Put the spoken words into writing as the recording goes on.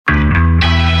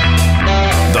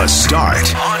The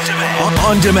Start. On demand.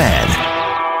 On demand.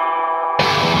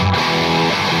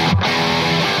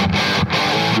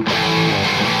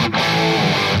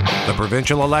 The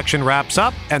provincial election wraps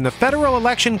up and the federal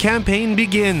election campaign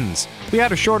begins. We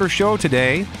had a shorter show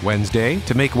today, Wednesday,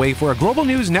 to make way for a Global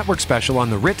News Network special on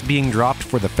the writ being dropped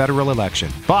for the federal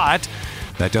election. But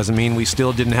that doesn't mean we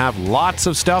still didn't have lots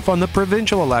of stuff on the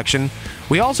provincial election.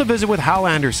 We also visit with Hal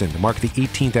Anderson to mark the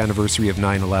 18th anniversary of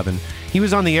 9/11. He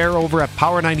was on the air over at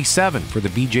Power 97 for the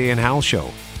BJ and Hal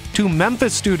show. Two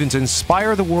Memphis students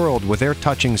inspire the world with their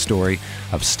touching story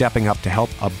of stepping up to help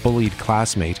a bullied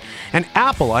classmate. And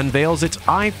Apple unveils its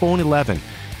iPhone 11,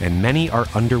 and many are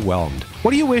underwhelmed.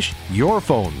 What do you wish your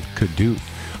phone could do?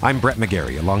 I'm Brett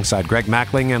McGarry, alongside Greg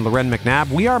Mackling and Loren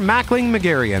McNabb. We are Mackling,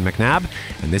 McGarry, and McNabb,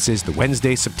 and this is the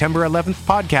Wednesday, September 11th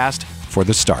podcast for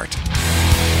The Start.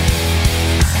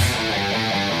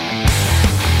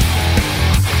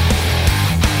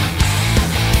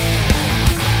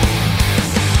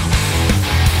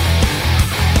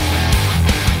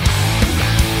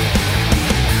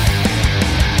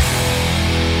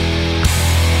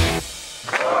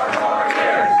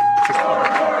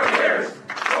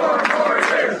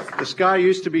 The sky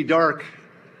used to be dark,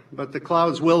 but the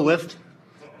clouds will lift.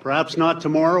 Perhaps not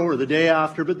tomorrow or the day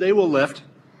after, but they will lift.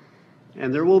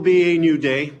 And there will be a new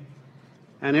day,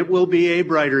 and it will be a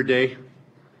brighter day,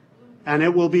 and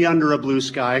it will be under a blue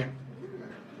sky.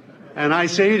 And I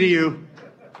say to you,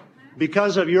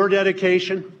 because of your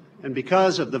dedication and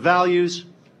because of the values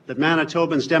that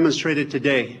Manitobans demonstrated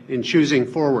today in choosing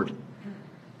forward,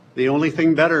 the only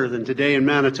thing better than today in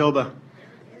Manitoba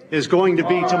is going to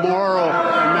be tomorrow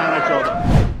in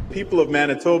Manitoba. People of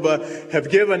Manitoba have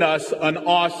given us an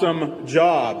awesome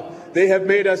job. They have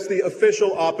made us the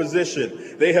official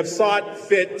opposition. They have sought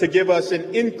fit to give us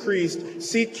an increased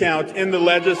seat count in the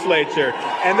legislature.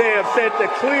 And they have sent a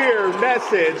clear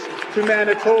message to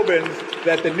Manitobans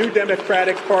that the New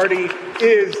Democratic Party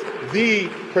is the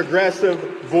progressive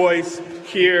voice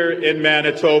here in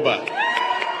Manitoba.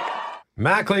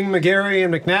 Mackling, McGarry,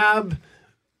 and McNabb,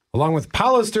 along with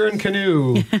Pallister and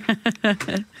Canoe.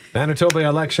 Manitoba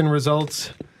election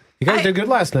results. You guys did good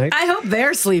last night. I hope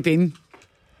they're sleeping,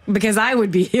 because I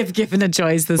would be if given a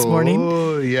choice this morning.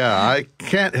 Oh, yeah. I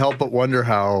can't help but wonder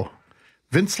how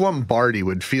Vince Lombardi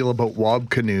would feel about Wab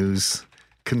Canoe's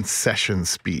concession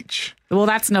speech. Well,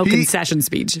 that's no concession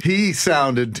speech. He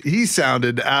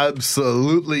sounded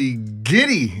absolutely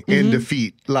giddy in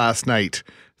defeat last night.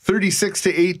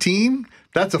 36-18.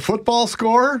 That's a football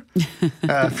score.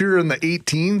 If you're on the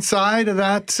 18 side of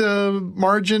that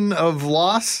margin of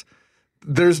loss,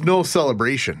 there's no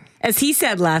celebration. As he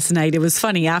said last night, it was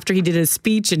funny. After he did his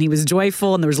speech and he was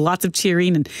joyful and there was lots of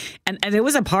cheering and it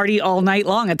was a party all night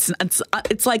long.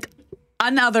 It's like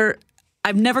another.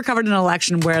 I've never covered an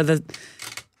election where the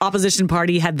opposition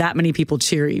party had that many people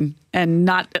cheering and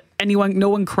not anyone, no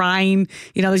one crying.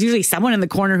 You know, there's usually someone in the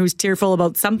corner who's tearful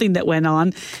about something that went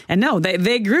on. And no,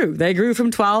 they grew. They grew from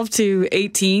 12 to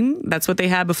 18. That's what they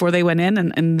had before they went in.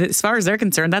 And as far as they're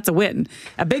concerned, that's a win,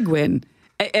 a big win.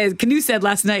 As Canoe said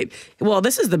last night, well,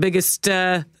 this is the biggest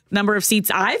number of seats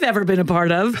I've ever been a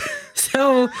part of.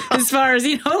 So as far as,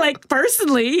 like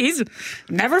personally, he's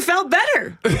never felt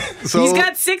better. So, he's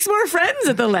got 6 more friends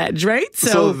at the ledge, right?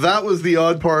 So that was the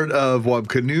odd part of Wab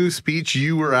Canoe's speech.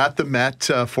 You were at the Met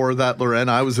for that, Loren.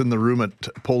 I was in the room at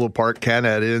Polo Park,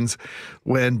 Canada Inns,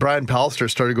 when Brian Pallister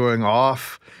started going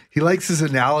off. He likes his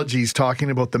analogies talking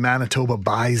about the Manitoba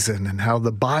bison and how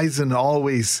the bison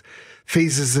always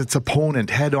faces its opponent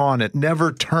head on. It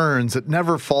never turns. It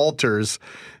never falters.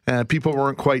 People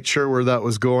weren't quite sure where that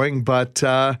was going, but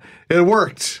it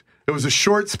worked. It was a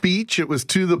short speech. It was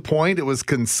to the point. It was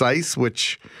concise,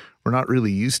 which we're not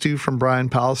really used to from Brian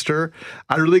Pallister.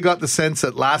 I really got the sense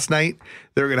that last night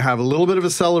they were going to have a little bit of a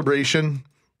celebration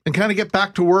and kind of get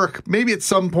back to work, maybe at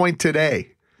some point today,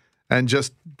 and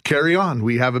just carry on.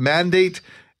 We have a mandate,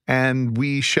 and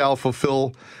we shall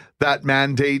fulfill that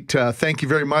mandate. Thank you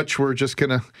very much. We're just going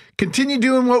to continue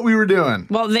doing what we were doing.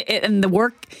 Well, and the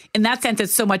work, in that sense,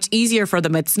 it's so much easier for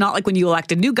them. It's not like when you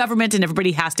elect a new government and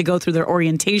everybody has to go through their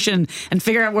orientation and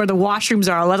figure out where the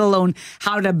washrooms are, let alone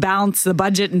how to balance the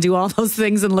budget and do all those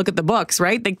things and look at the books,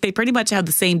 right? They pretty much have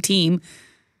the same team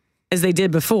as they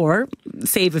did before,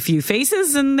 save a few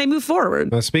faces, and they move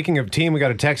forward. Speaking of team, we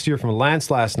got a text here from Lance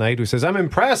last night who says, I'm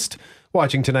impressed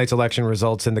watching tonight's election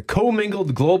results and the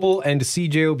commingled global and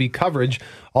CJOB coverage.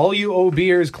 All you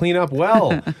OBers clean up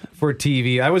well for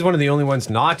TV. I was one of the only ones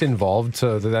not involved,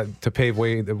 so that to pave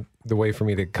way the way for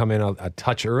me to come in a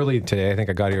touch early today. I think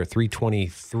I got here at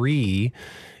 3:23,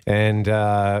 and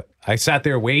I sat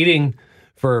there waiting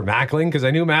for Mackling because I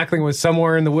knew Mackling was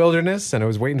somewhere in the wilderness and I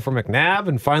was waiting for McNabb.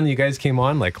 And finally, you guys came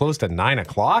on like close to 9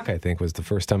 o'clock, I think was the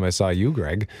first time I saw you,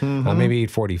 Greg. Maybe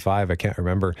 8:45, I can't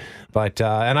remember. But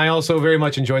and I also very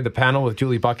much enjoyed the panel with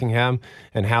Julie Buckingham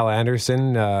and Hal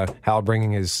Anderson. Hal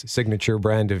bringing his signature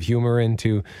brand of humor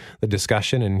into the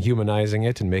discussion and humanizing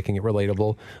it and making it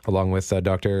relatable, along with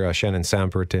Dr. Shannon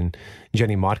Sampert and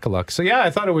Jenny Motkaluk. So yeah, I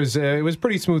thought it was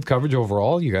pretty smooth coverage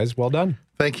overall. You guys, well done.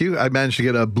 Thank you. I managed to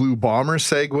get a Blue Bomber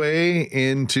segue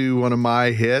into one of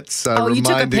my hits. You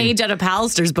took a page out of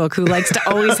Pallister's book, who likes to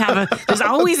always have there's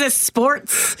always a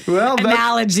sports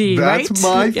analogy, right? That's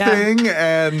my thing.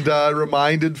 And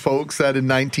reminded folks that in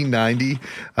 1990,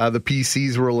 the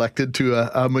PCs were elected to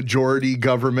a majority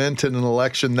government in an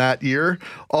election that year.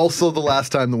 Also the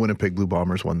last time the Winnipeg Blue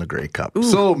Bombers won the Grey Cup. Ooh.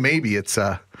 So maybe it's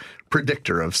a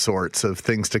predictor of sorts of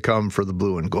things to come for the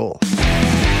Blue and Gold.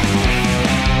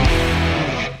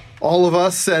 All of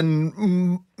us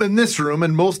and in this room,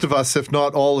 and most of us, if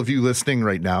not all of you listening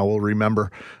right now, will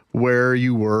remember where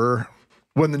you were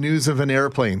when the news of an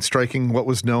airplane striking what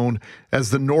was known as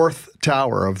the North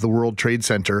Tower of the World Trade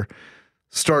Center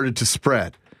started to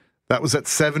spread. That was at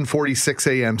 7:46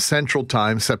 a.m. Central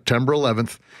Time, September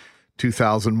 11th,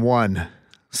 2001.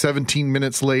 17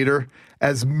 minutes later,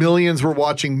 as millions were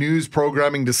watching news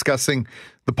programming discussing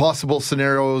the possible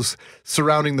scenarios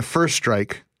surrounding the first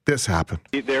strike, this happened.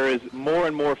 There is more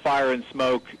and more fire and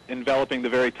smoke enveloping the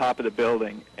very top of the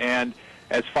building. And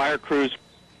as fire crews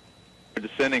are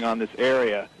descending on this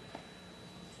area,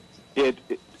 it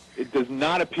does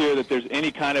not appear that there's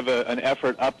any kind of an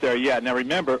effort up there yet. Now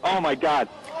remember, oh my God.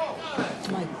 Oh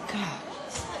my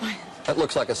God. That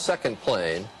looks like a second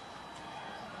plane.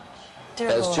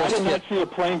 I did not see a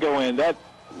plane go in. That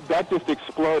just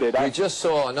exploded. We just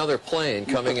saw another plane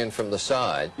coming in from the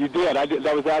side. You did.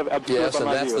 That was out of yes, and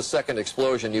that's the second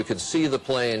explosion. You could see the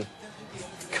plane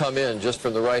come in just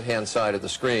from the right-hand side of the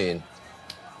screen.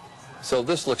 So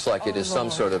this looks like it is some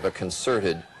sort of a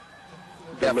concerted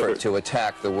effort to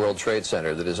attack the World Trade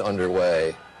Center that is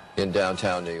underway in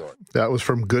downtown New York. That was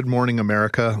from Good Morning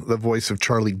America, the voice of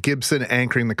Charlie Gibson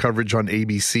anchoring the coverage on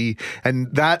ABC. And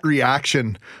that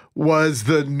reaction was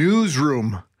the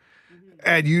newsroom.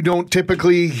 And you don't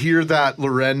typically hear that,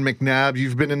 Loren McNabb.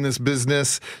 You've been in this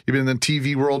business. You've been in the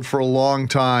TV world for a long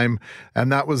time.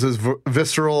 And that was as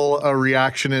visceral a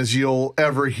reaction as you'll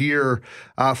ever hear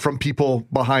from people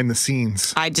behind the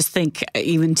scenes. I just think,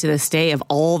 even to this day, of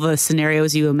all the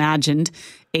scenarios you imagined,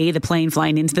 the plane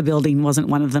flying into the building wasn't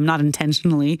one of them, not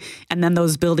intentionally, and then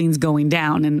those buildings going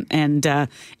down, and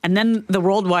then the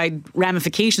worldwide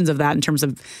ramifications of that in terms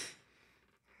of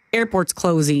airports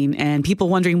closing and people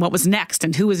wondering what was next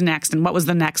and who was next and what was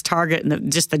the next target,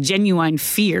 and just the genuine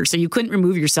fear. So you couldn't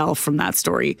remove yourself from that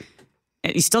story.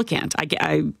 You still can't.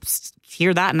 I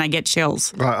hear that and I get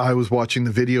chills. I was watching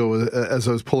the video as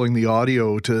I was pulling the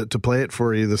audio to play it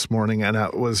for you this morning, and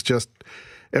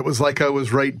it was like I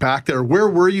was right back there. Where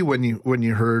were you when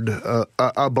you heard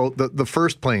about the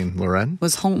first plane, Loren?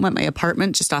 Was home at my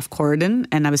apartment just off Corridon,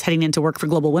 and I was heading into work for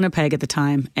Global Winnipeg at the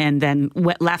time, and then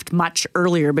left much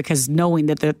earlier because knowing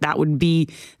that would be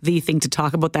the thing to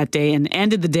talk about that day, and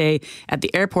ended the day at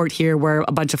the airport here where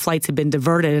a bunch of flights had been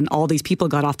diverted and all these people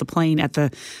got off the plane at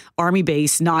the Army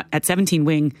base, not at 17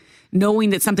 Wing, knowing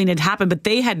that something had happened, but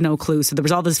they had no clue. So there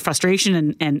was all this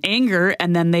frustration and anger,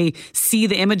 and then they see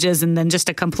the images, and then just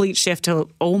a complete shift to,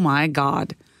 oh my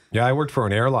God. Yeah, I worked for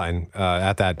an airline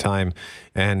at that time,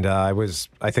 and I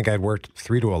think I'd worked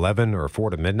 3 to 11 or 4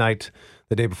 to midnight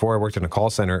the day before. I worked in a call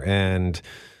center, and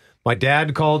my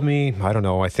dad called me, I don't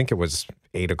know, I think it was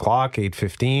 8 o'clock,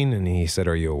 8:15, and he said,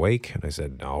 "Are you awake?" And I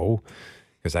said, "No,"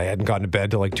 because I hadn't gotten to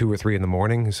bed till like 2 or 3 in the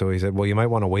morning. So he said, "Well, you might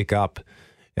want to wake up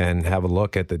and have a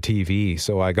look at the TV."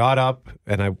 So I got up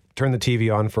and I turned the TV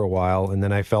on for a while, and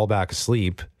then I fell back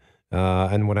asleep.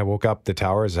 And when I woke up, the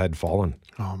towers had fallen.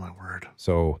 Oh, my word.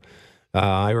 So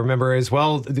I remember as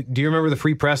well. Do you remember the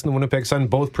Free Press and the Winnipeg Sun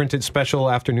both printed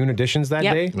special afternoon editions that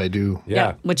day? I do.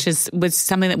 Yeah. Which was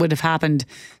something that would have happened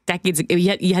decades ago.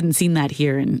 You hadn't seen that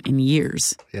here in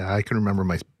years. Yeah, I can remember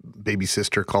my baby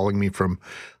sister calling me from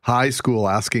high school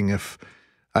asking if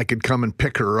I could come and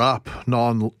pick her up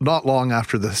not long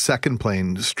after the second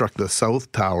plane struck the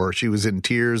South Tower. She was in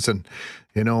tears, and,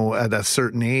 at a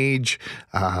certain age,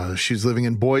 she's living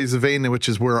in Boissevain, which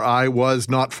is where I was,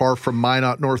 not far from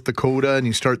Minot, North Dakota. And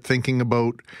you start thinking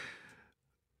about,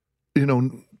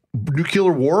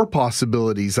 nuclear war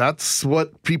possibilities. That's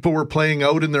what people were playing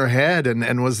out in their head.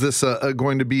 And was this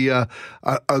going to be a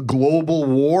global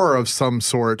war of some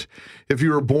sort? If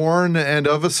you were born and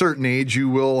of a certain age, you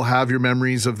will have your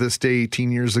memories of this day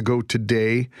 18 years ago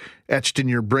today etched in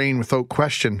your brain without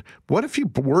question. What if you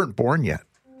weren't born yet?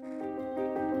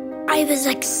 I was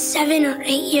like 7 or 8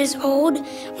 years old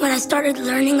when I started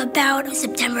learning about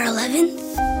September 11th.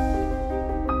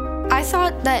 I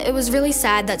thought that it was really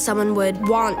sad that someone would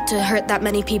want to hurt that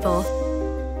many people.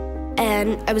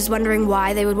 And I was wondering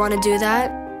why they would want to do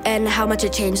that and how much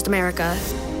it changed America.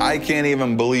 I can't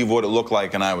even believe what it looked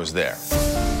like when I was there.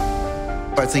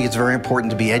 I think it's very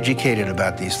important to be educated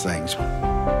about these things.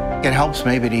 It helps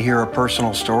maybe to hear a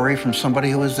personal story from somebody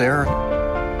who was there.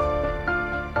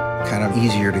 Kind of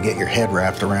easier to get your head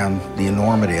wrapped around the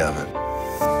enormity of it.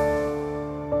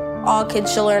 All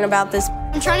kids should learn about this.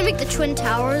 I'm trying to make the Twin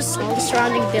Towers, all the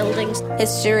surrounding buildings.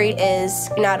 History is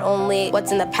not only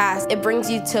what's in the past, it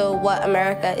brings you to what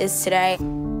America is today.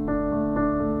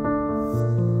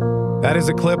 That is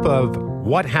a clip of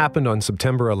What Happened on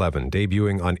September 11,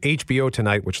 debuting on HBO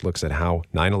tonight, which looks at how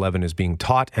 9/11 is being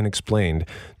taught and explained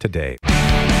today.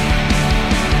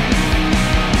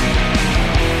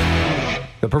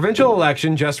 The provincial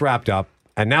election just wrapped up,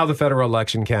 and now the federal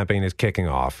election campaign is kicking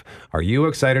off. Are you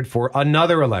excited for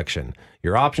another election?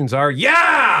 Your options are,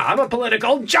 yeah, I'm a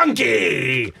political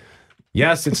junkie.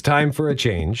 Yes, it's time for a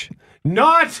change.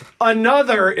 Not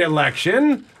another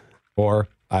election. Or,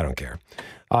 I don't care.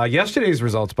 Yesterday's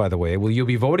results, by the way, will you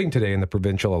be voting today in the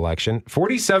provincial election?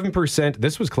 47%,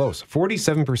 this was close,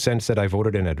 47% said I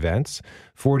voted in advance,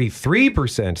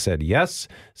 43% said yes,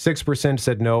 6%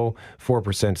 said no,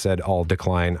 4% said I'll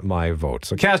decline my vote.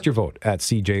 So cast your vote at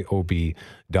cjob.com.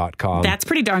 That's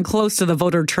pretty darn close to the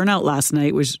voter turnout last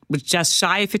night, which was just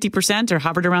shy of 50% or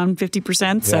hovered around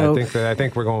 50%. So I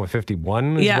think we're going with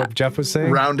 51 is what Jeff was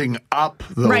saying. Rounding up,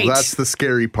 though, right. That's the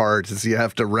scary part, is you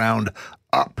have to round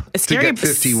up to get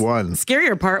 51.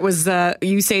 Scarier part was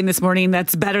you saying this morning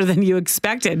that's better than you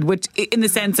expected, which in the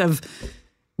sense of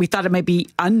we thought it might be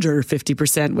under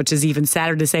 50%, which is even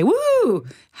sadder to say, woo,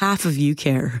 half of you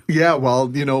care. Yeah, well,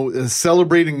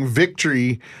 celebrating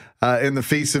victory in the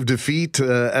face of defeat,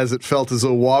 as it felt as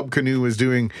though Wab Kinew was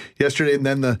doing yesterday. And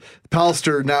then the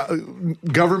Pallister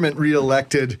government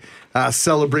reelected,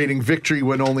 celebrating victory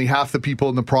when only half the people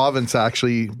in the province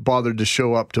actually bothered to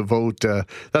show up to vote.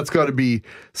 That's got to be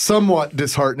somewhat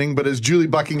disheartening. But as Julie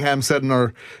Buckingham said in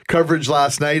our coverage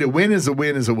last night, a win is a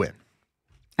win is a win.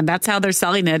 And that's how they're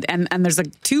selling it. And there's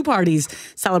like two parties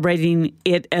celebrating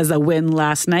it as a win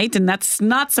last night. And that's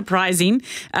not surprising.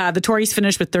 The Tories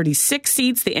finished with 36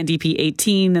 seats, the NDP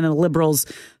 18, and the Liberals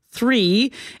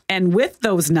 3. And with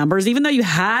those numbers, even though you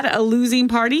had a losing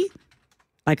party,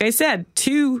 like I said,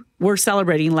 2 were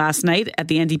celebrating last night at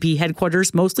the NDP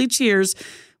headquarters, mostly cheers,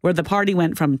 where the party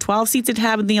went from 12 seats it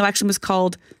had when the election was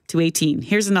called to 18.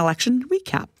 Here's an election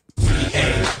recap. We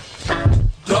ain't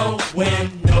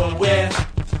going nowhere.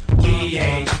 We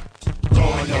ain't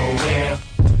going nowhere.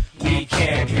 We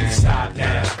can't stop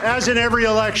now. As in every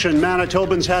election,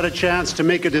 Manitobans had a chance to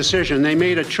make a decision. They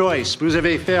made a choice. Vous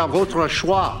avez fait votre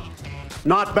choix.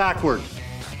 Not backward.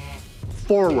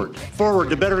 Forward. Forward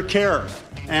to better care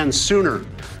and sooner.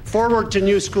 Forward to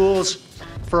new schools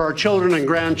for our children and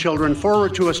grandchildren.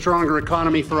 Forward to a stronger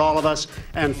economy for all of us.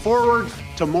 And forward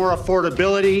to more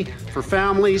affordability for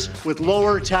families with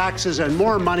lower taxes and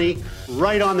more money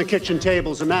right on the kitchen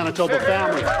tables of Manitoba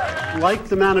families. Like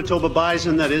the Manitoba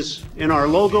bison that is in our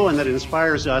logo and that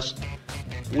inspires us,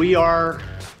 we are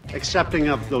accepting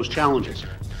of those challenges.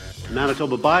 The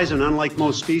Manitoba bison, unlike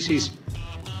most species,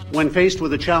 when faced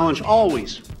with a challenge,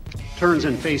 always turns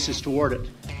and faces toward it.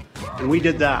 And we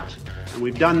did that, and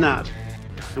we've done that,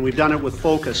 and we've done it with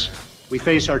focus. We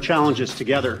face our challenges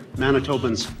together.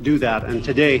 Manitobans do that, and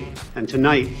today and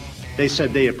tonight, they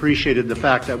said they appreciated the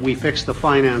fact that we fixed the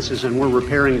finances and we're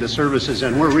repairing the services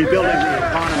and we're rebuilding the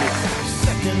economy.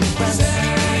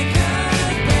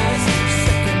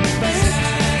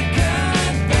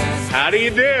 How do you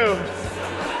do?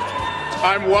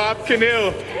 I'm Wab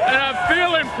Kinew, and I'm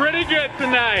feeling pretty good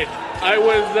tonight. I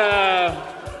was,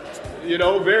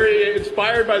 very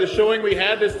inspired by the showing we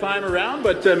had this time around,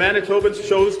 but Manitobans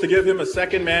chose to give him a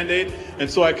second mandate, and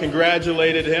so I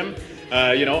congratulated him.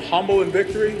 Humble in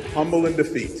victory, humble in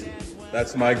defeat.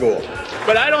 That's my goal.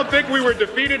 But I don't think we were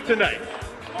defeated tonight.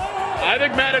 I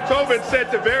think Manitobans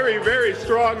sent a very, very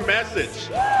strong message.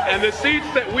 And the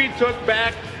seats that we took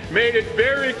back made it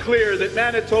very clear that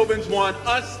Manitobans want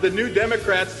us, the New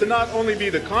Democrats, to not only be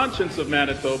the conscience of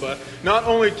Manitoba, not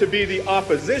only to be the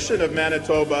opposition of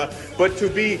Manitoba, but to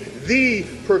be the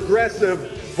progressive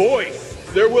voice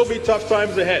There will be tough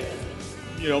times ahead.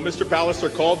 You know, Mr.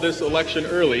 Pallister called this election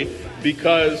early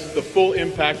because the full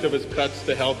impact of his cuts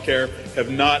to health care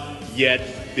have not yet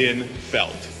been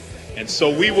felt. And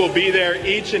so we will be there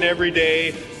each and every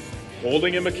day,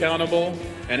 holding him accountable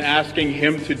and asking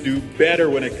him to do better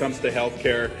when it comes to health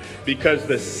care, because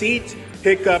the seat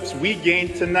pickups we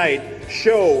gained tonight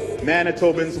show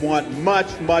Manitobans want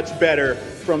much, much better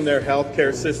from their health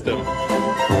care system.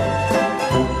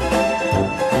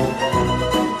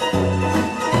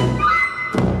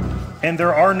 And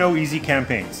there are no easy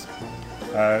campaigns.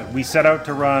 We set out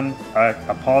to run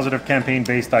a positive campaign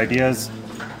based ideas,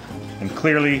 and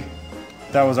clearly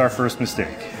that was our first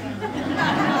mistake.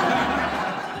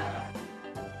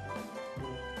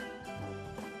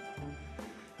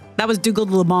 That was Dougald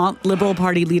Lamont, Liberal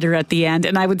Party leader at the end.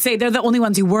 And I would say they're the only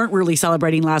ones who weren't really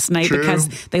celebrating last night. True. Because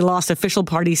they lost official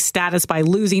party status by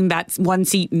losing that one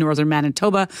seat in northern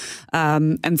Manitoba.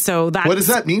 And so that. What does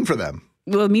that mean for them?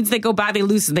 Well, it means they go back, they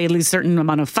lose a certain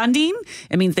amount of funding.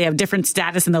 It means they have different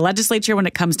status in the legislature when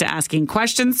it comes to asking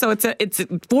questions. So it's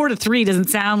 4-3 doesn't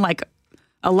sound like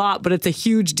a lot, but it's a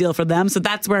huge deal for them. So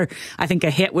that's where I think a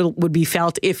hit would be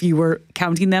felt if you were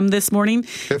counting them this morning.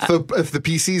 If the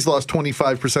PCs lost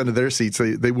 25% of their seats,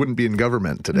 they wouldn't be in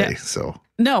government today.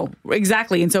 No,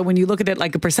 exactly. And so when you look at it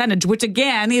like a percentage, which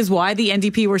again is why the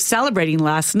NDP were celebrating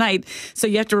last night. So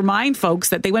you have to remind folks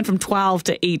that they went from 12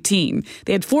 to 18.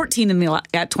 They had 14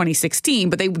 at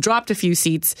 2016, but they dropped a few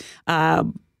seats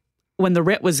when the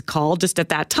writ was called just at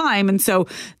that time. And so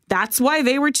that's why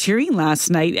they were cheering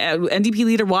last night. NDP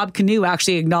leader Wab Kinew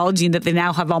actually acknowledging that they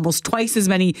now have almost twice as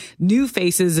many new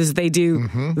faces as they do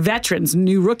veterans,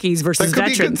 new rookies versus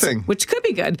veterans, which could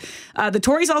be good. The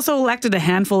Tories also elected a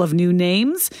handful of new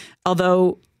names,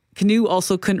 although Kinew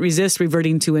also couldn't resist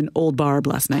reverting to an old barb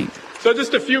last night. So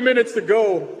just a few minutes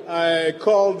ago, I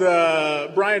called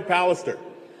Brian Pallister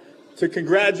to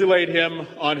congratulate him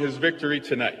on his victory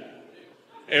tonight.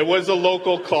 It was a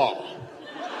local call.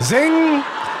 Zing!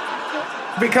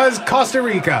 Because Costa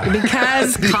Rica.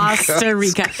 Because Costa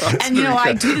Rica. And, you know,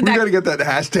 I tweeted that. We got to get that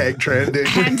hashtag trending.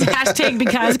 Hashtag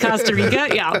because Costa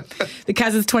Rica. Yeah.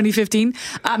 Because it's 2015.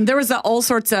 There was all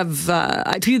sorts of,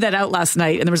 I tweeted that out last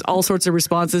night, and there was all sorts of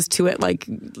responses to it, like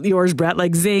yours, Brett,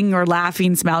 like zing or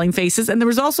laughing, smiling faces. And there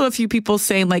was also a few people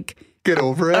saying, like, get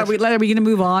over it. Are we going to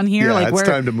move on here? Yeah, it's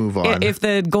time to move on. If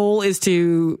the goal is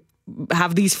to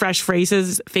have these fresh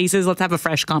faces, let's have a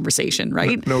fresh conversation,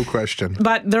 right? No question.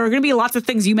 But there are going to be lots of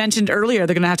things you mentioned earlier.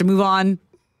 They're going to have to move on.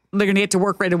 They're going to get to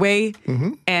work right away.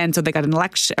 And so they got an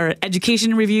election or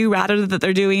education review rather that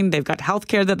they're doing. They've got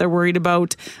healthcare that they're worried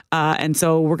about. And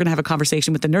so we're going to have a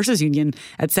conversation with the nurses union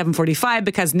at 7:45,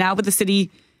 because now with the city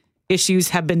issues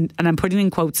have been, and I'm putting in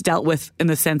quotes, dealt with in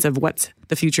the sense of what's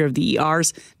the future of the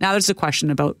ERs. Now there's a question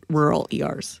about rural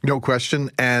ERs. No question.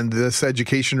 And this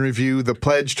education review, the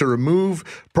pledge to remove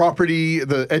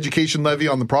the education levy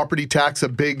on the property tax, a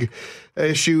big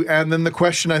issue. And then the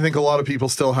question I think a lot of people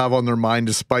still have on their mind,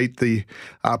 despite the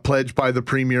pledge by the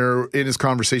Premier in his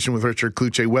conversation with Richard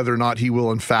Cloutier, whether or not he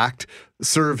will in fact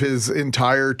serve his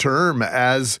entire term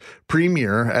as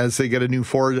Premier as they get a new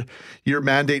 4-year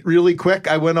mandate. Really quick,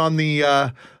 I went on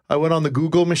the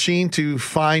Google machine to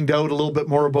find out a little bit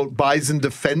more about bison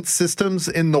defense systems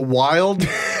in the wild.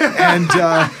 And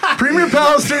Premier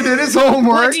Pallister did his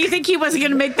homework. What, do you think he wasn't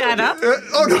going to make that up?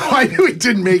 Oh, no, I knew he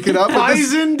didn't make it up.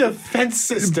 Bison defense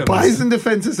systems. Bison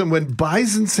defense system. When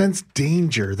bison sense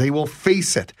danger, they will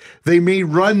face it. They may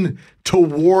run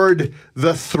toward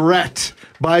the threat.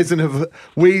 Bison have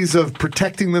ways of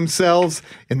protecting themselves.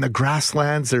 In the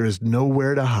grasslands, there is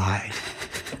nowhere to hide.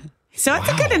 So it's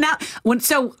a good analogy.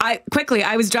 So I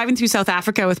was driving through South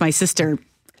Africa with my sister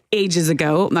ages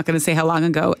ago. I'm not going to say how long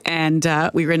ago. And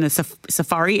we were in a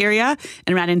safari area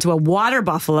and ran into a water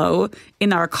buffalo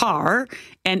in our car.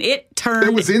 And it turned.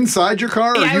 It was inside your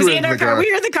car? Yeah, it was in our car. We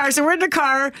were in the car. So we're in the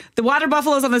car. The water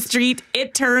buffalo's on the street.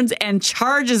 It turns and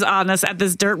charges on us at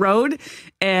this dirt road.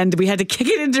 And we had to kick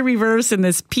it into reverse in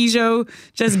this Peugeot,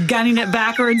 just gunning it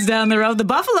backwards down the road. The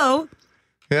buffalo.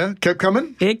 Yeah, kept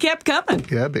coming? It kept coming.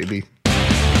 Yeah, baby.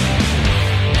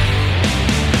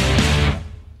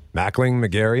 Mackling,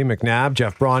 McGarry, McNabb,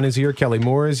 Jeff Braun is here, Kelly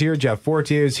Moore is here, Jeff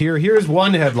Fortier is here. Here's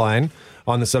one headline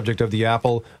on the subject of the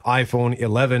Apple iPhone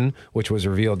 11, which was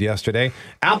revealed yesterday.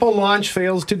 Apple launch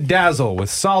fails to dazzle with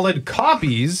solid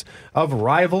copies of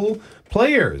rival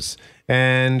players.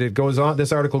 And it goes on.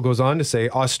 This article goes on to say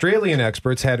Australian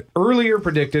experts had earlier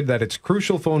predicted that its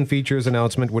crucial phone features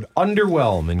announcement would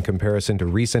underwhelm in comparison to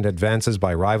recent advances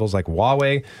by rivals like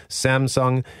Huawei,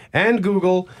 Samsung, and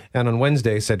Google. And on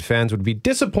Wednesday said fans would be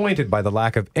disappointed by the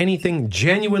lack of anything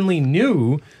genuinely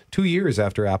new 2 years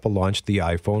after Apple launched the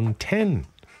iPhone 10.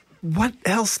 What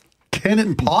else can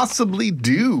it possibly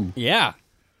do? Yeah.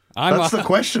 That's the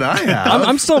question I have.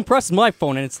 I'm still impressed with my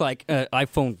phone, and it's like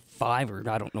iPhone 5 or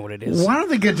I don't know what it is. Why don't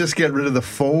they just get rid of the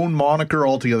phone moniker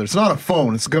altogether? It's not a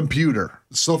phone, it's a computer.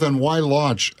 So then why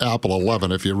launch Apple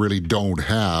 11 if you really don't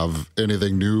have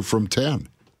anything new from 10?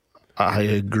 I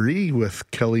agree with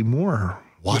Kelly Moore.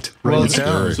 What? Well, it's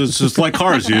it's just like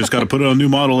cars. You just got to put out a new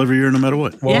model every year no matter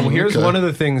what. Well, here's one of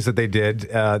the things that they did.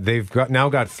 They've now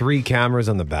got 3 cameras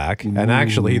on the back. And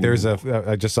actually, there's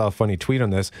I just saw a funny tweet on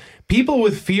this. People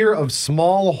with fear of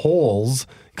small holes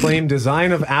claim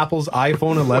design of Apple's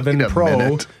iPhone 11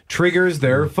 Pro triggers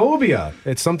their phobia.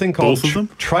 It's something called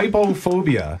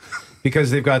trypophobia.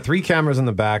 Because they've got 3 cameras in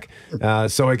the back.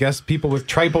 So I guess people with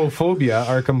trypophobia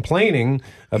are complaining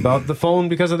about the phone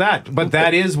because of that. But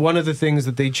that is one of the things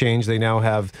that they changed. They now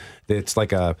have, it's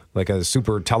like a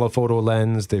super telephoto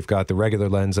lens. They've got the regular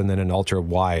lens and then an ultra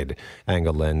wide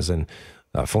angle lens. And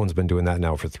phone's been doing that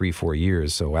now for 3-4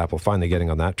 years. So Apple finally getting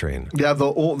on that train. Yeah,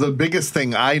 the biggest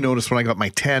thing I noticed when I got my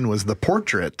 10 was the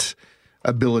portrait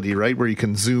ability, right? Where you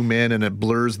can zoom in and it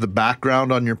blurs the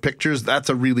background on your pictures. That's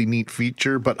a really neat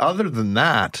feature. But other than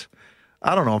that,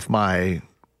 I don't know if my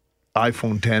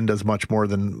iPhone 10 does much more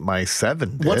than my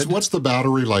 7 did. What's the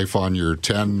battery life on your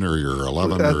 10 or your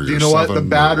 11 or your 7? You know what? The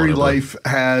battery life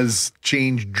has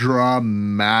changed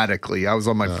dramatically. I was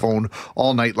on my phone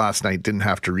all night last night, didn't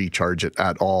have to recharge it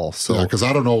at all. So, yeah, because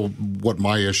I don't know what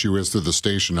my issue is to the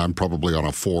station. I'm probably on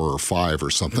a 4 or 5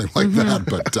 or something like that.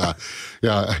 But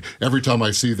yeah, every time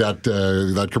I see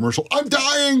that commercial, I'm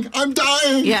dying.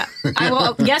 Yeah.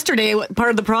 Yesterday, part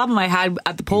of the problem I had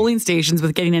at the polling stations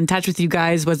with getting in touch with you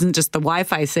guys wasn't just the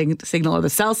Wi-Fi signal or the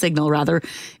cell signal, rather.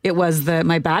 It was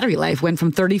my battery life went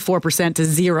from 34% to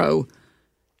 0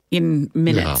 in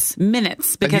minutes. Yeah.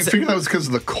 Minutes. Because and you figure that was because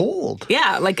of the cold.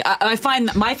 Yeah, like I find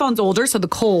that my phone's older, so the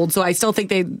cold. So I still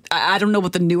think I don't know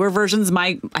what the newer versions.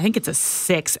 I think it's a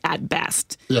 6 at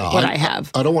best. Yeah, I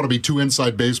have. I don't want to be too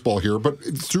inside baseball here, but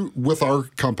with our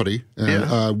company,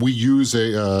 we use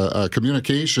a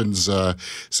communications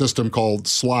system called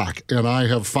Slack, and I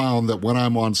have found that when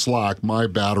I'm on Slack, my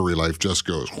battery life just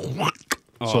goes.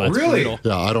 Oh, so really? Brutal.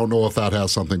 Yeah, I don't know if that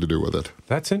has something to do with it.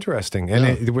 That's interesting.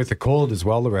 And with the cold as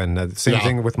well, Loren, same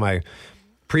thing with my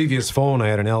previous phone. I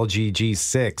had an LG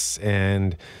G6,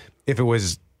 and if it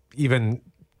was even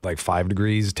like 5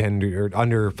 degrees, 10 or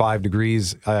under 5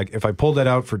 degrees, if I pulled it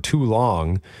out for too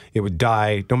long, it would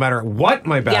die no matter what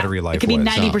my battery life was. It could be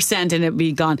 90% and it'd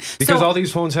be gone. Because all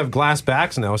these phones have glass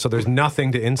backs now, so there's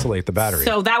nothing to insulate the battery.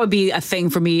 So that would be a thing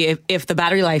for me if the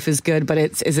battery life is good, but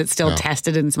is it still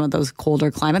tested in some of those colder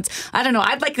climates? I don't know.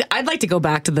 I'd like to go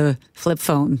back to the flip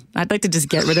phone. I'd like to just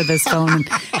get rid of this phone and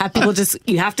have people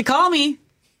you have to call me.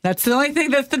 That's the only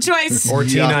thing. That's the choice. Or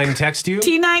T9 text you.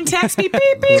 T9 text me. Beep,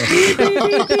 beep, beep,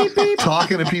 beep, beep, beep.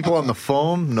 Talking to people on the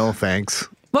phone? No, thanks.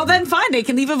 Well, then fine. They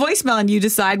can leave a voicemail and you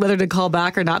decide whether to call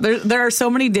back or not. There are so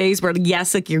many days where,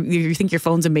 yes, like you think your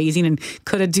phone's amazing and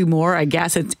could it do more? I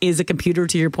guess it is a computer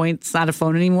to your point. It's not a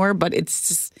phone anymore, but it's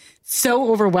just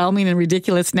so overwhelming and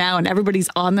ridiculous now. And everybody's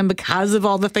on them because of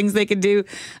all the things they can do.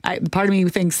 Part of me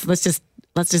thinks, let's just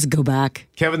go back.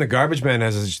 Kevin the Garbage Man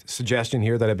has a suggestion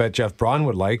here that I bet Jeff Braun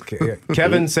would like.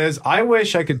 Kevin says, I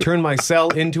wish I could turn my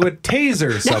cell into a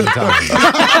taser sometimes.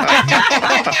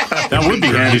 That would be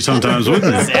handy sometimes,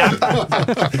 wouldn't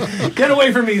it? Get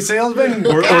away from me, salesman.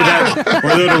 Or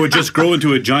that it would just grow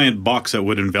into a giant box that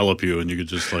would envelop you and you could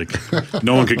just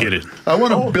no one could get it. I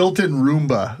want a built-in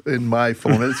Roomba in my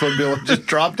phone. I just want to be able to just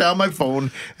drop down my phone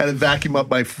and then vacuum up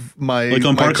my like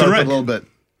on Parks and carpet Rec. a little bit.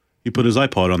 He put his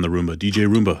iPod on the Roomba, DJ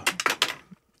Roomba.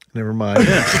 Never mind.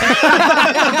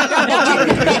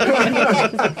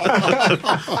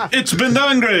 It's been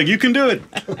done, Greg. You can do it.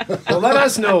 Well, let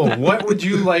us know. What would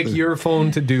you like your phone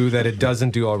to do that it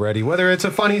doesn't do already? Whether it's a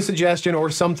funny suggestion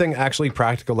or something actually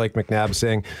practical, like McNabb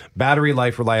saying, battery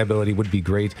life reliability would be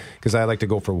great because I like to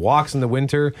go for walks in the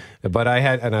winter, but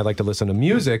I like to listen to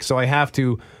music, so I have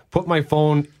to put my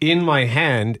phone in my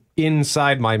hand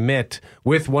inside my mitt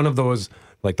with one of those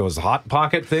hot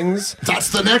pocket things.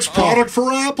 That's the next product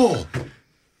for Apple.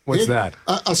 What's that?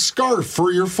 A scarf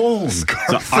for your phone.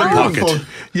 Hot pocket.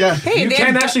 Yeah. Hey, you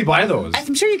can actually buy those.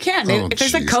 I'm sure you can. If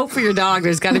there's a coat for your dog,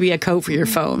 there's got to be a coat for your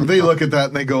phone. They look at that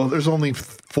and they go, there's only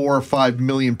 4 or 5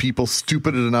 million people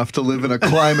stupid enough to live in a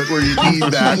climate where you need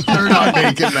that. They're not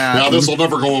making that. Now, this will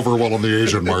never go over well in the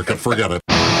Asian market. Forget it.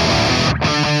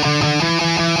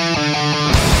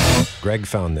 Greg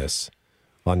found this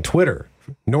on Twitter.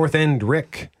 North End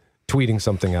Rick tweeting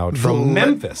something out from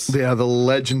Memphis. The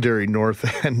legendary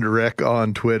North End Rick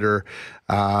on Twitter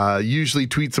usually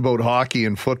tweets about hockey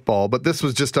and football, but this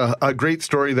was just a great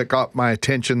story that got my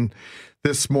attention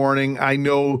this morning. I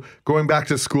know going back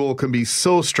to school can be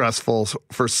so stressful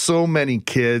for so many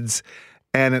kids,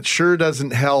 and it sure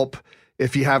doesn't help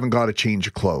if you haven't got a change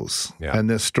of clothes. Yeah. And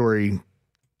this story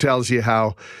tells you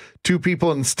how two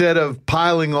people, instead of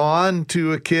piling on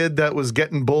to a kid that was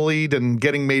getting bullied and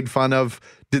getting made fun of,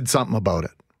 did something about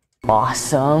it.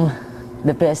 Awesome.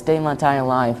 The best day of my entire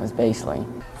life was basically.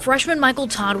 Freshman Michael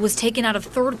Todd was taken out of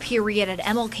third period at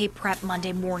MLK Prep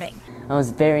Monday morning. I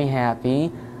was very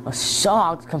happy. I was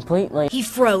shocked completely. He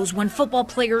froze when football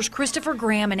players Christopher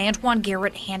Graham and Antoine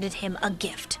Garrett handed him a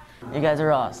gift. You guys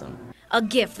are awesome. A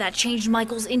gift that changed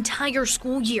Michael's entire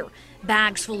school year.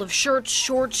 Bags full of shirts,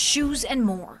 shorts, shoes, and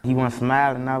more. He wanted to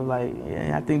smile, and I was like,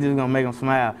 yeah, I think this is going to make him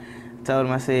smile. I told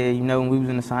him, I said, when we was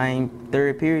in the same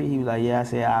third period, he was like, yeah, I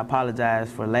said, I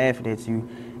apologize for laughing at you,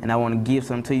 and I want to give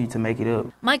something to you to make it up.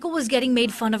 Michael was getting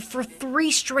made fun of for 3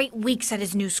 straight weeks at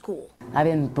his new school. I've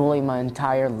been bullied my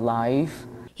entire life.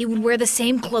 He would wear the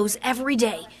same clothes every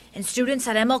day, and students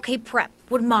at MLK Prep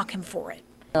would mock him for it.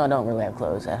 No, I don't really have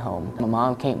clothes at home. My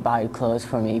mom can't buy clothes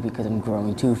for me because I'm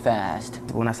growing too fast.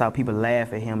 When I saw people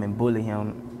laugh at him and bully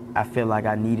him, I felt like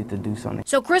I needed to do something.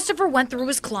 So Christopher went through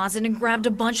his closet and grabbed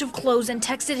a bunch of clothes and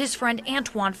texted his friend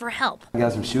Antoine for help. I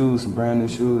got some shoes, some brand new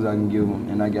shoes I can give him,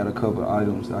 and I got a couple of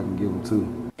items I can give him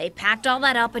too. They packed all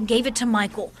that up and gave it to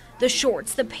Michael. The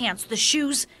shorts, the pants, the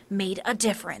shoes made a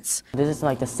difference. This is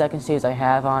like the second shoes I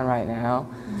have on right now.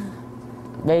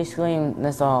 Basically,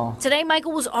 that's all. Today,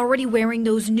 Michael was already wearing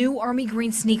those new army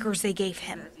green sneakers they gave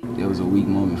him. It was a weak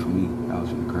moment for me. I was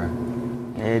going to cry.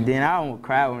 And then I almost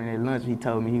cried when at lunch he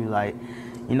told me, he was like,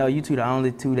 you two the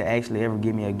only two to actually ever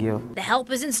give me a gift. The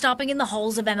help isn't stopping in the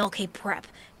halls of MLK Prep.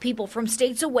 People from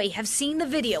states away have seen the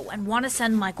video and want to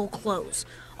send Michael clothes.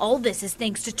 All this is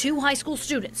thanks to 2 high school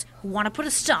students who want to put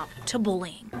a stop to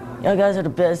bullying. You guys are the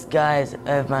best guys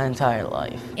of my entire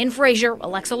life. In Fraser,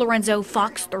 Alexa Lorenzo,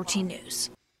 Fox 13 News.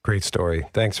 Great story.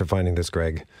 Thanks for finding this,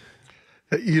 Greg.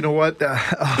 You know what?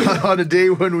 On a day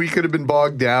when we could have been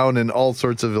bogged down in all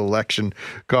sorts of election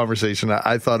conversation,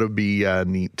 I thought it would be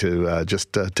neat to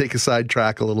just take a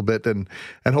sidetrack a little bit and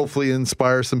hopefully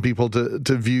inspire some people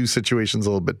to view situations a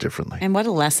little bit differently. And what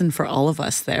a lesson for all of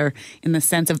us there in the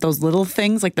sense of those little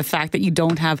things, like the fact that you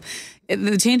don't have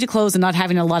the change of clothes and not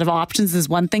having a lot of options is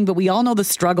one thing, but we all know the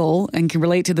struggle and can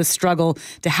relate to the struggle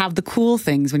to have the cool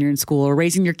things when you're in school or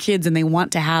raising your kids and they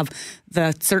want to have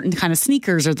the certain kind of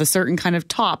sneakers or the certain kind of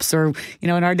tops or, in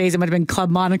our days it might have been Club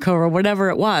Monaco or whatever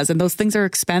it was. And those things are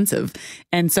expensive.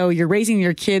 And so you're raising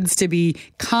your kids to be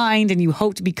kind and you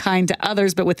hope to be kind to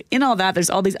others. But within all that, there's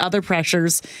all these other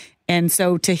pressures. And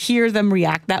so to hear them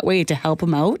react that way, to help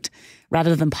them out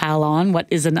rather than pile on what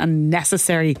is an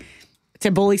unnecessary to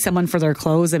bully someone for their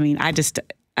clothes. I mean, I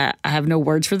have no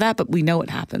words for that, but we know it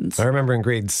happens. I remember in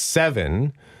grade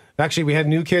 7, actually we had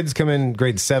new kids come in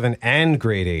grade 7 and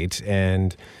grade 8,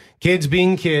 and kids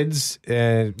being kids,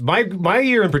 my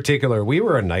year in particular, we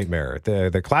were a nightmare.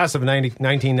 The class of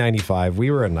 1995,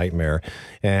 we were a nightmare.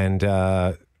 And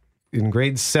in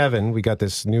grade 7, we got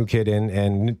this new kid in,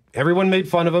 and everyone made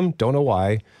fun of him. Don't know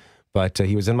why, but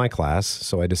he was in my class,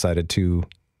 so I decided to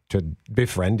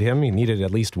befriend him. He needed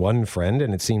at least one friend,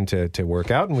 and it seemed to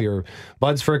work out. And we were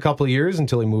buds for a couple of years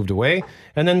until he moved away.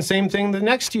 And then same thing the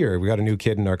next year. We got a new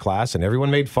kid in our class, and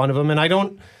everyone made fun of him. And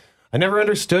I never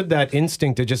understood that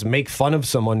instinct to just make fun of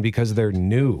someone because they're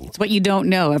new. It's what you don't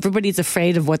know. Everybody's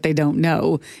afraid of what they don't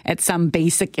know at some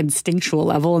basic instinctual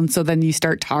level. And so then you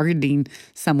start targeting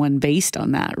someone based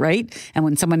on that, right? And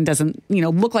when someone doesn't,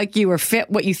 look like you or fit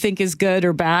what you think is good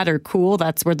or bad or cool,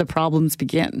 that's where the problems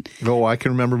begin. Oh, I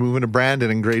can remember moving to Brandon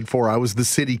in grade 4. I was the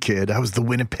city kid. I was the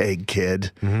Winnipeg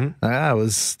kid. Mm-hmm. I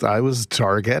was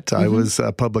target. Mm-hmm. I was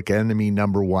public enemy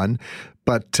number 1.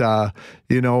 But,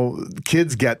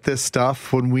 kids get this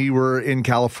stuff. When we were in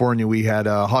California, we had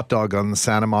a hot dog on the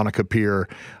Santa Monica Pier,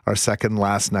 our second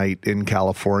last night in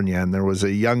California. And there was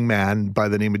a young man by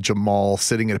the name of Jamal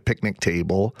sitting at a picnic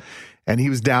table, and he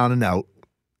was down and out.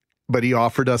 But he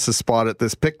offered us a spot at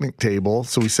this picnic table.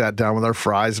 So we sat down with our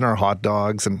fries and our hot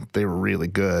dogs, and they were really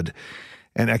good.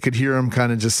 And I could hear him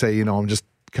kind of just say, I'm just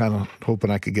kind of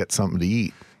hoping I could get something to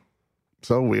eat.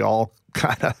 So we all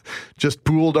kind of just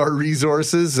pooled our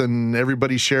resources and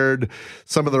everybody shared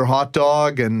some of their hot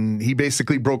dog, and he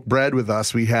basically broke bread with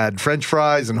us. We had French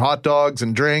fries and hot dogs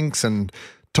and drinks and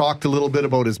talked a little bit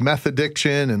about his meth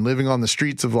addiction and living on the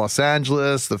streets of Los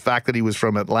Angeles, the fact that he was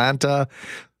from Atlanta.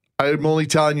 I'm only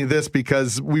telling you this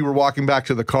because we were walking back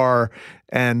to the car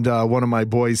and one of my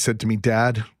boys said to me,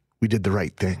 "Dad, we did the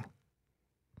right thing.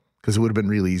 Because it would have been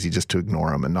really easy just to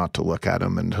ignore them and not to look at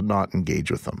them and to not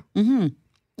engage with them. Mm-hmm.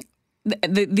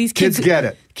 These kids get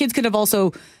it. Kids could have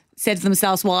also said to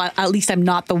themselves, well, at least I'm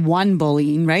not the one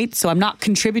bullying, right? So I'm not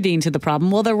contributing to the problem.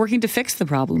 Well, they're working to fix the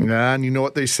problem. Yeah, and you know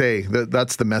what they say?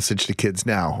 That's the message to kids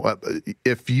now.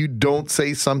 If you don't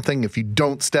say something, if you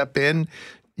don't step in,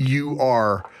 you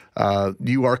are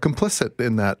complicit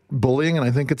in that bullying, and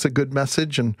I think it's a good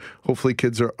message, and hopefully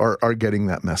kids are getting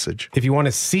that message. If you want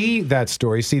to see that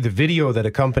story, see the video that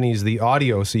accompanies the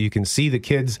audio so you can see the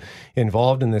kids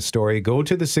involved in this story, go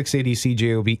to the 680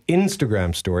 CJOB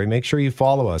Instagram story. Make sure you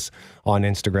follow us on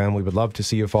Instagram. We would love to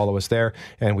see you follow us there,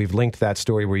 and we've linked that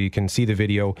story where you can see the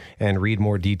video and read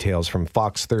more details from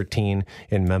Fox 13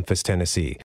 in Memphis,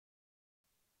 Tennessee.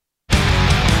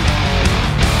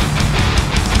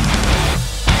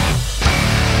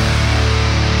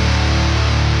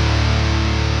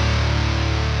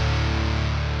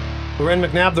 Loren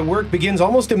McNabb, the work begins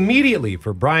almost immediately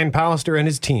for Brian Pallister and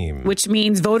his team. Which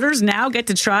means voters now get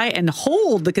to try and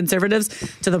hold the Conservatives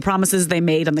to the promises they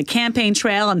made on the campaign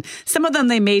trail, and some of them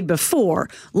they made before,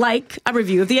 like a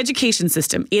review of the education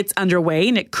system. It's underway,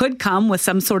 and it could come with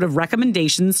some sort of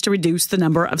recommendations to reduce the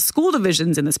number of school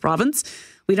divisions in this province.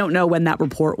 We don't know when that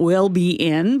report will be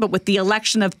in, but with the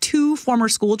election of 2 former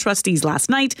school trustees last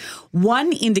night,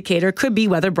 one indicator could be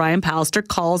whether Brian Pallister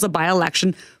calls a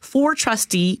by-election for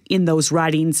trustee in those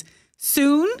ridings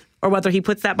soon, or whether he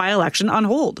puts that by-election on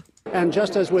hold. And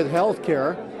just as with health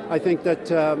care, I think that,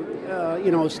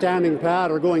 standing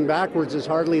pat or going backwards is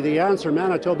hardly the answer.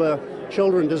 Manitoba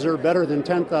children deserve better than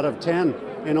 10th out of 10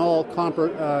 in all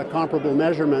comparable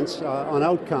measurements on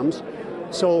outcomes.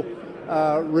 So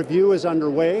review is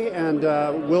underway and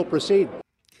will proceed.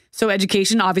 So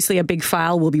education, obviously a big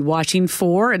file we'll be watching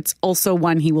for. It's also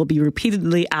one he will be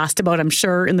repeatedly asked about, I'm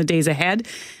sure, in the days ahead.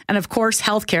 And of course,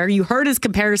 healthcare. You heard his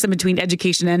comparison between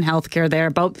education and healthcare there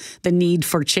about the need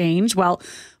for change. Well,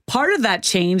 part of that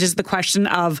change is the question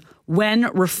of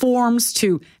when reforms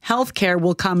to healthcare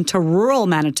will come to rural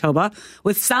Manitoba,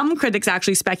 with some critics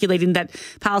actually speculating that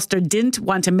Pallister didn't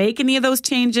want to make any of those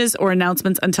changes or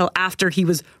announcements until after he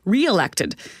was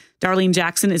re-elected. Darlene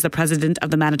Jackson is the president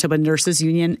of the Manitoba Nurses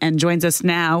Union and joins us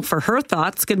now for her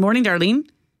thoughts. Good morning, Darlene.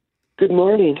 Good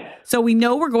morning. So we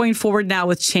know we're going forward now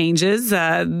with changes.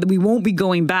 We won't be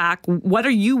going back. What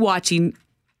are you watching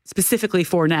specifically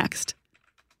for next?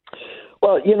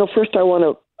 Well, first I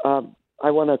want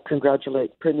to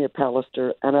congratulate Premier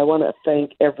Pallister, and I want to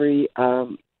thank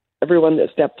everyone that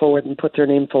stepped forward and put their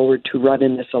name forward to run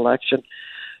in this election.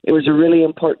 It was a really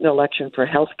important election for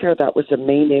healthcare. That was the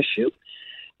main issue.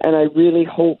 And I really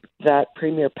hope that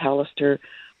Premier Pallister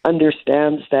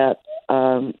understands that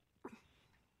the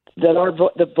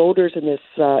voters in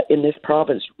this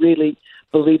province really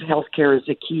believe healthcare is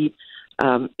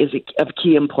of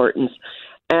key importance.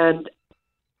 And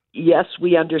yes,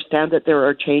 we understand that there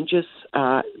are changes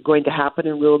going to happen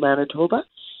in rural Manitoba.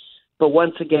 But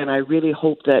once again, I really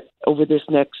hope that over this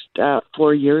next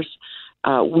 4 years,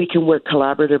 we can work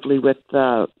collaboratively with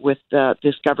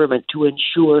this government to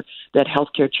ensure that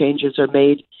healthcare changes are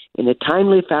made in a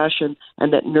timely fashion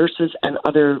and that nurses and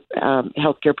other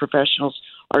healthcare professionals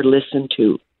are listened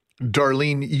to.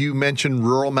 Darlene, you mentioned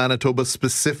rural Manitoba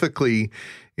specifically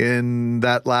in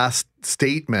that last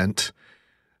statement.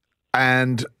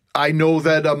 And I know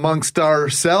that amongst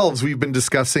ourselves, we've been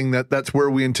discussing that that's where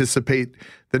we anticipate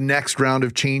the next round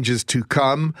of changes to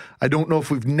come. I don't know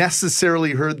if we've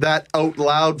necessarily heard that out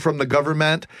loud from the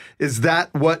government. Is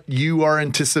that what you are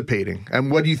anticipating?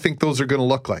 And what do you think those are going to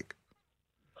look like?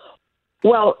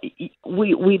 Well,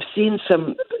 we've seen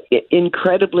some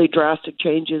incredibly drastic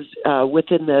changes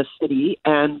within the city,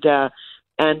 and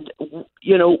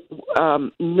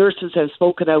nurses have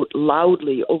spoken out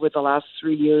loudly over the last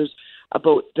 3 years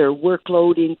about their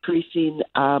workload increasing.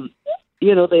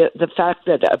 The fact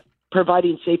that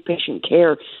providing safe patient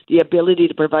care, the ability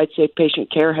to provide safe patient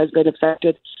care has been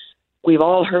affected. We've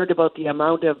all heard about the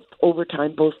amount of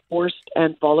overtime, both forced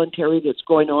and voluntary, that's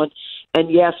going on. And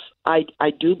yes, I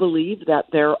do believe that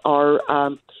there are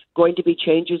going to be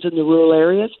changes in the rural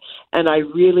areas. And I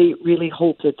really, really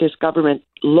hope that this government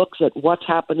looks at what's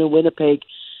happened in Winnipeg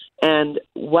and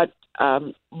what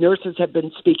nurses have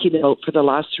been speaking about for the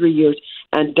last 3 years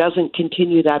and doesn't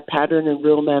continue that pattern in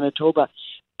rural Manitoba.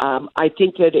 I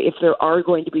think that if there are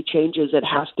going to be changes, it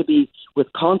has to be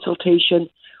with consultation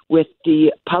with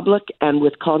the public and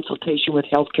with consultation with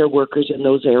healthcare workers in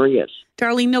those areas.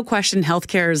 Darlene, no question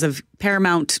healthcare is of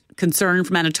paramount concern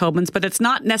for Manitobans, but it's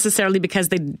not necessarily because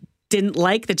they didn't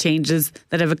like the changes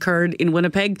that have occurred in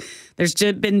Winnipeg. There's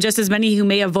been just as many who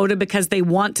may have voted because they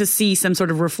want to see some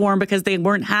sort of reform because they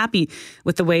weren't happy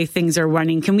with the way things are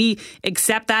running. Can we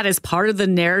accept that as part of the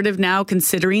narrative now,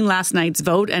 considering last night's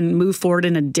vote, and move forward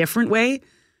in a different way?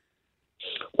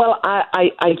 Well,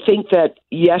 I think that,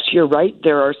 yes, you're right.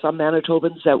 There are some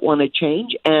Manitobans that want to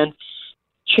change, and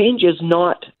change is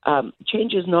not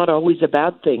always a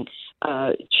bad thing.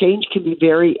 Change can be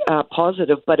very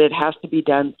positive, but it has to be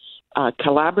done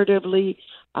collaboratively.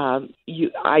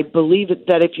 I believe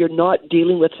that if you're not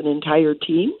dealing with an entire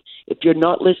team, if you're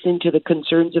not listening to the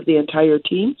concerns of the entire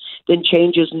team, then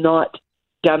change is not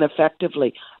done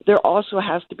effectively. There also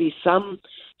has to be some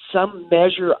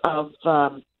measure of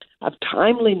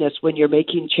timeliness when you're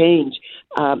making change.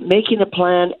 Making a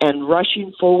plan and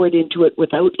rushing forward into it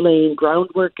without laying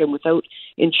groundwork and without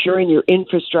ensuring your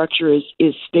infrastructure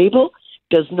is stable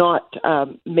does not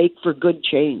make for good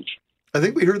change. I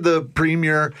think we heard the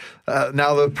Premier,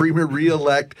 now the Premier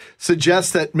re-elect,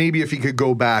 suggest that maybe if he could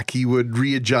go back, he would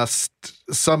readjust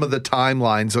some of the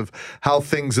timelines of how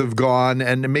things have gone.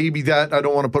 And maybe that, I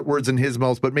don't want to put words in his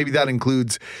mouth, but maybe that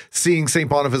includes seeing St.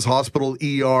 Boniface Hospital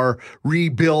ER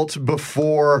rebuilt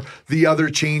before the other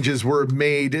changes were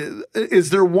made. Is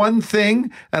there one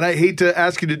thing, and I hate to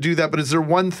ask you to do that, but is there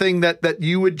one thing that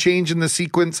you would change in the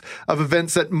sequence of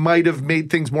events that might have made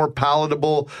things more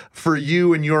palatable for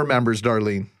you and your members,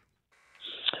 Darlene?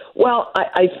 Well,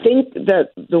 I think that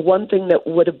the one thing that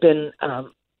would have been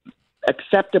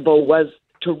acceptable was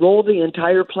to roll the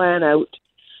entire plan out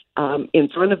in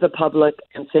front of the public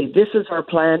and say, this is our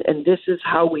plan and this is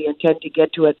how we intend to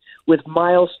get to it, with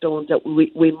milestones that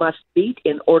we must beat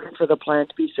in order for the plan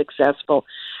to be successful.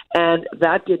 And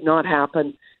that did not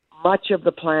happen. Much of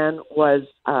the plan was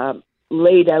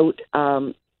laid out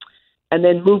and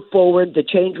then moved forward. The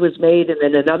change was made and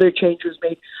then another change was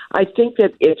made. I think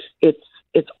that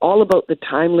it's all about the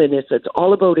timeliness. It's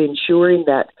all about ensuring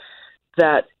that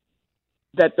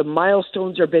the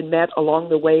milestones are being met along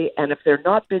the way, and if they're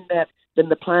not been met, then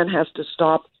the plan has to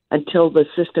stop until the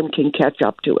system can catch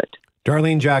up to it.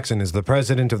 Darlene Jackson is the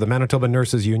president of the Manitoba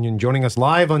Nurses Union, joining us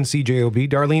live on CJOB.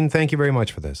 Darlene, thank you very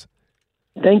much for this.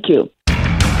 Thank you.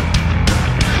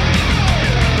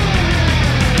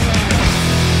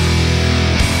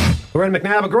 Loren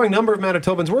McNabb, a growing number of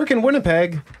Manitobans work in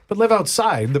Winnipeg, but live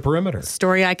outside the perimeter.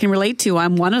 Story I can relate to.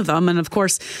 I'm one of them. And of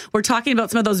course, we're talking about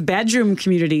some of those bedroom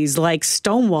communities like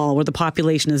Stonewall, where the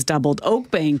population has doubled,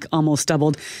 Oakbank almost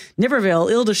doubled, Niverville,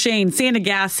 Ile-des-Chênes,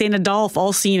 Saint-Agathe, Saint-Adolphe,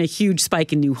 all seeing a huge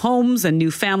spike in new homes and new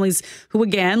families who,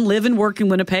 again, live and work in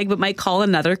Winnipeg, but might call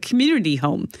another community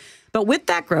home. But with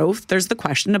that growth, there's the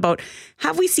question about,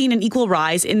 have we seen an equal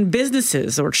rise in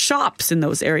businesses or shops in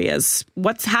those areas?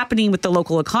 What's happening with the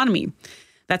local economy?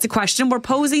 That's a question we're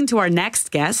posing to our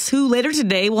next guest, who later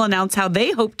today will announce how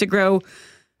they hope to grow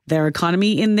their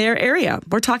economy in their area.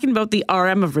 We're talking about the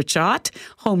RM of Richat,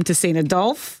 home to St.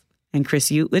 Adolphe, and Chris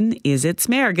Utlin is its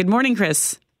mayor. Good morning,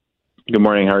 Chris. Good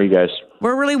morning. How are you guys?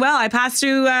 We're really well. I pass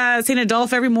through St.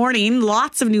 Adolphe every morning.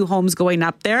 Lots of new homes going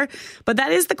up there. But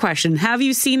that is the question. Have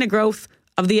you seen a growth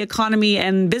of the economy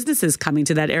and businesses coming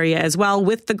to that area as well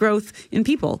with the growth in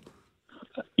people?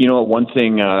 You know, one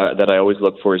thing that I always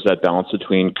look for is that balance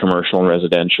between commercial and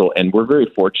residential. And we're very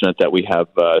fortunate that we have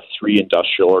 3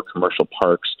 industrial or commercial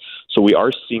parks. So we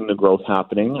are seeing the growth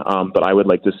happening, but I would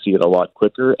like to see it a lot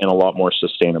quicker and a lot more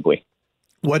sustainably.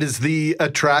 What is the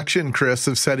attraction, Chris,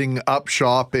 of setting up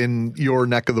shop in your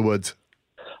neck of the woods?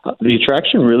 The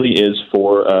attraction really is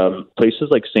for places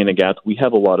like St. Agathe. We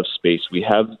have a lot of space. We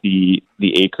have the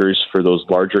acres for those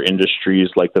larger industries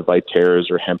like the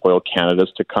Viterras or Hemp Oil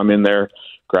Canadas to come in there,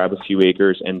 grab a few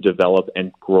acres, and develop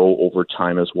and grow over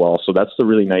time as well. So that's the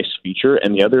really nice feature.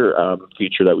 And the other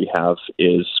feature that we have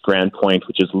is Grand Point,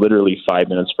 which is literally 5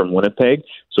 minutes from Winnipeg.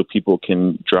 So people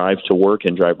can drive to work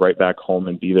and drive right back home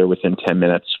and be there within 10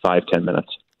 minutes, 5-10 minutes.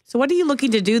 So what are you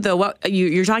looking to do, though? What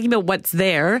you're talking about what's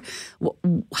there.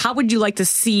 How would you like to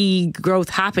see growth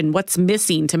happen? What's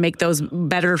missing to make those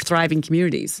better, thriving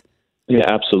communities? Yeah,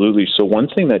 absolutely. So one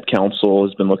thing that Council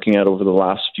has been looking at over the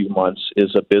last few months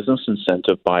is a business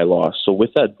incentive bylaw. So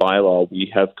with that bylaw,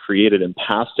 we have created and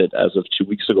passed it as of 2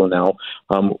 weeks ago now.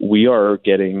 We are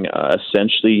getting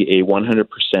essentially a 100%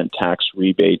 tax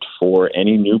rebate for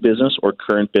any new business or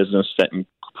current business that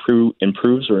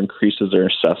improves or increases their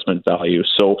assessment value.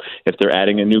 So if they're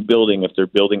adding a new building, if they're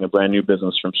building a brand new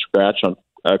business from scratch on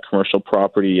commercial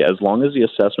property, as long as the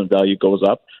assessment value goes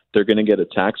up, they're going to get a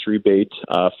tax rebate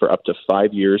for up to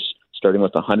 5 years, starting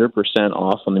with 100%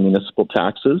 off on the municipal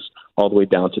taxes, all the way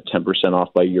down to 10%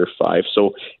 off by year 5.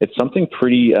 So it's something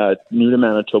pretty new to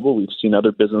Manitoba. We've seen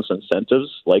other business incentives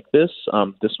like this.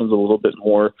 This one's a little bit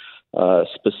more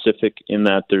specific in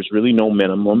that there's really no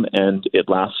minimum, and it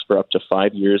lasts for up to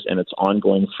 5 years, and it's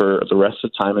ongoing for the rest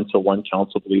of the time until one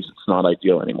council believes it's not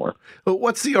ideal anymore.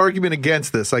 What's the argument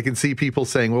against this? I can see people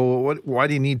saying, well, why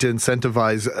do you need to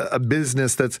incentivize a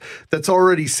business that's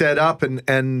already set up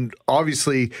and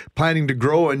obviously planning to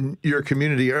grow in your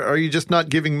community? Are you just not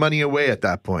giving money away at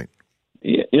that point?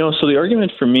 Yeah, so the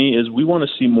argument for me is we want to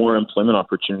see more employment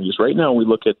opportunities. Right now, we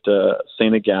look at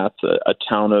St. Agathe, a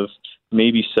town of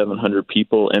maybe 700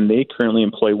 people, and they currently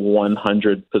employ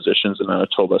 100 positions in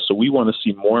Manitoba. So we want to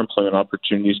see more employment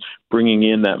opportunities, bringing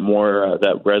in that more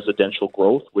that residential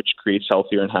growth, which creates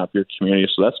healthier and happier communities.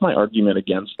 So that's my argument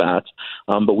against that.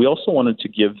 But we also wanted to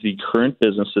give the current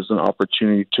businesses an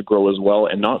opportunity to grow as well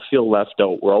and not feel left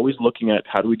out. We're always looking at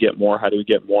how do we get more, how do we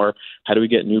get more, how do we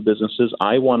get new businesses.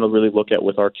 I want to really look at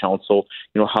with our council,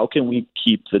 how can we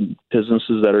keep the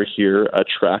businesses that are here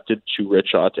attracted to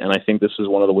Richot? And I think this is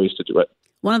one of the ways to do it.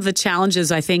 One of the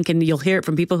challenges, I think, and you'll hear it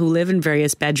from people who live in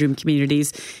various bedroom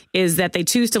communities, is that they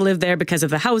choose to live there because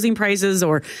of the housing prices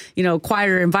or,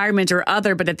 quieter environment or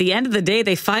other. But at the end of the day,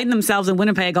 they find themselves in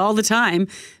Winnipeg all the time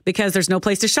because there's no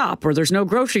place to shop or there's no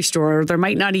grocery store or there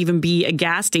might not even be a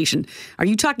gas station. Are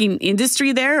you talking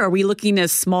industry there? Or are we looking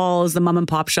as small as the mom and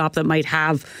pop shop that might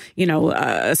have,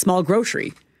 a small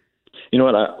grocery? You know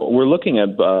what? We're looking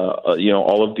at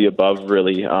all of the above.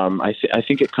 Really, I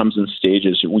think it comes in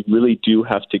stages. We really do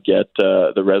have to get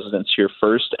the residents here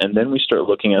first, and then we start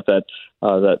looking at that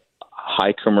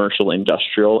high commercial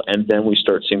industrial, and then we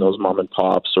start seeing those mom and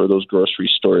pops or those grocery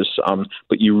stores.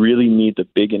 But you really need the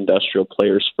big industrial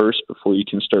players first before you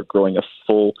can start growing a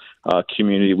full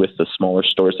community with the smaller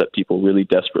stores that people really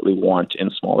desperately want in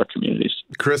smaller communities.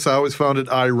 Chris, I always found it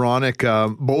ironic.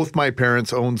 Both my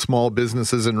parents owned small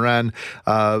businesses and ran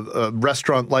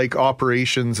restaurant-like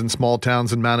operations in small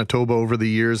towns in Manitoba over the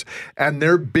years, and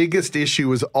their biggest issue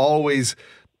was always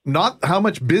not how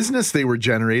much business they were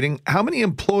generating, how many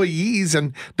employees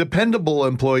and dependable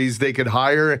employees they could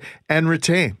hire and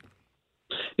retain.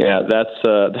 Yeah, that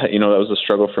was a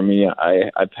struggle for me.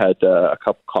 I've had a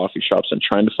couple coffee shops and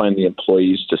trying to find the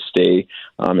employees to stay.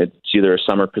 It's either a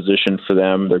summer position for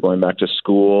them, they're going back to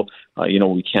school.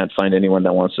 We can't find anyone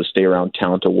that wants to stay around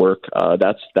town to work.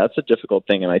 That's a difficult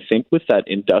thing. And I think with that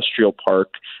industrial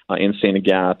park in St.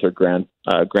 Agathe or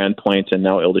Grand Point and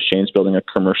now Ile des Chênes building a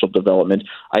commercial development,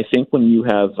 I think when you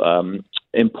have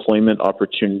employment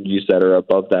opportunities that are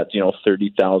above that,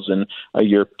 30,000 a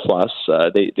year plus,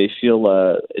 they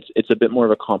feel it's a bit more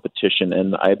of a competition.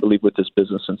 And I believe with this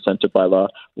business incentive bylaw,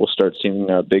 we'll start seeing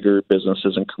bigger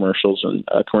businesses and commercial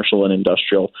and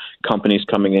industrial companies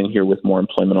coming in here with more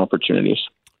employment opportunities.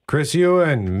 Chris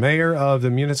Ewan, Mayor of the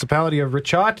Municipality of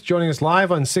Richot, joining us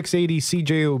live on 680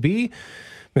 CJOB.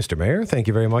 Mr. Mayor, thank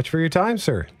you very much for your time,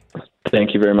 sir.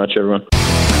 Thank you very much, everyone.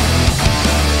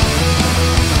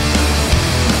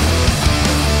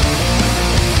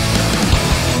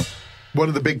 One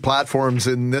of the big platforms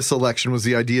in this election was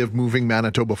the idea of moving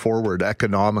Manitoba forward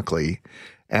economically.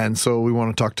 And so we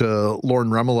want to talk to Lauren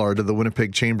Remillard of the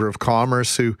Winnipeg Chamber of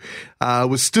Commerce, who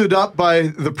was stood up by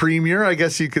the Premier, I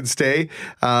guess you could say,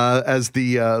 as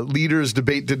the leaders'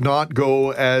 debate did not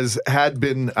go as had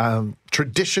been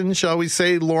tradition, shall we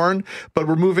say, Lauren. But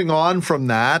we're moving on from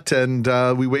that, and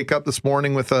we wake up this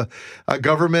morning with a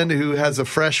government who has a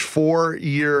fresh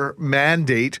 4-year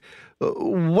mandate.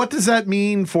 What does that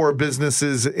mean for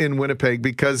businesses in Winnipeg?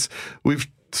 Because we've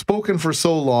spoken for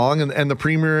so long, and the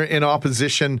Premier in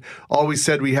opposition always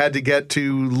said we had to get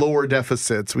to lower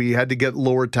deficits, we had to get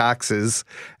lower taxes,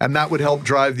 and that would help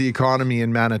drive the economy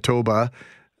in Manitoba.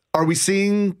 Are we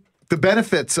seeing the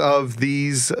benefits of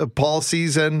these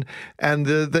policies and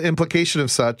the implication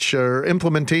of such, or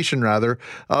implementation rather,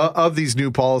 of these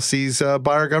new policies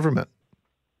by our government?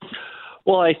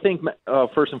 Well, I think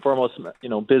first and foremost,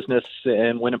 business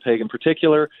in Winnipeg in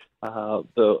particular,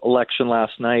 the election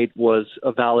last night was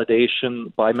a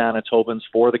validation by Manitobans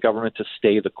for the government to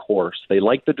stay the course. They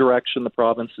like the direction the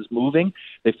province is moving.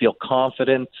 They feel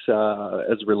confident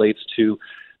as it relates to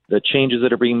the changes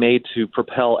that are being made to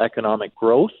propel economic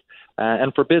growth.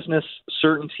 And for business,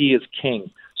 certainty is king.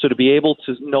 So to be able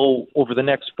to know over the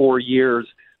next 4 years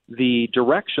the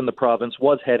direction the province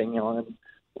was heading on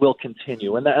will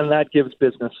continue. And that gives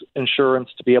business insurance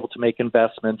to be able to make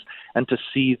investments and to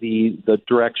see the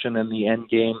direction and the end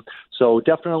game. So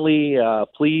definitely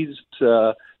pleased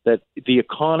that the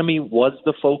economy was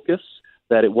the focus,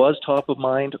 that it was top of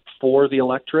mind for the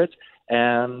electorate,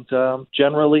 and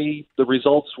generally the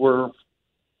results were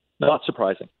not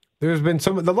surprising. There's been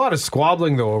a lot of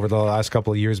squabbling, though, over the last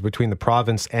couple of years between the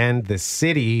province and the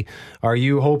city. Are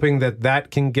you hoping that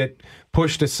can get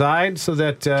pushed aside so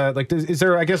that, is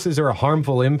there a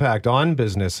harmful impact on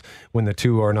business when the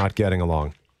two are not getting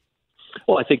along?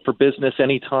 Well, I think for business,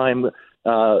 anytime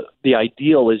the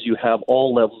ideal is you have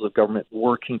all levels of government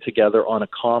working together on a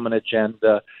common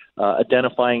agenda,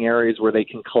 identifying areas where they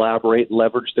can collaborate,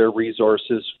 leverage their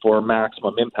resources for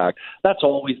maximum impact. That's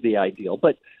always the ideal.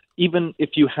 But even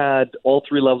if you had all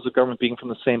three levels of government being from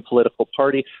the same political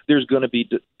party, there's going to be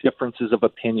differences of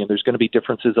opinion. There's going to be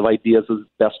differences of ideas of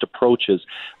best approaches.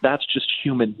 That's just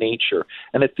human nature.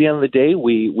 And at the end of the day,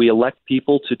 we elect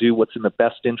people to do what's in the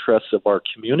best interests of our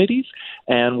communities.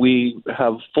 And we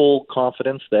have full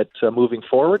confidence that moving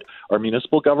forward, our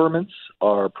municipal governments,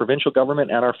 our provincial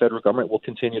government, and our federal government will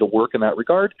continue to work in that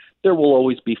regard. There will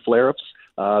always be flare-ups.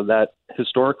 That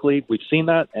historically we've seen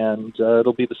that, and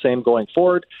it'll be the same going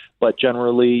forward. But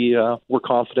generally, we're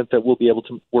confident that we'll be able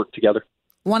to work together.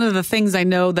 One of the things I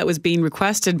know that was being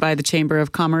requested by the Chamber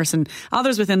of Commerce and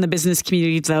others within the business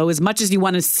community, though, as much as you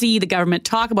want to see the government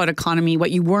talk about economy,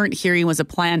 what you weren't hearing was a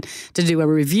plan to do a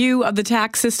review of the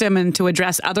tax system and to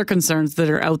address other concerns that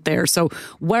are out there. So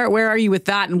where are you with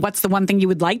that? And what's the one thing you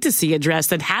would like to see addressed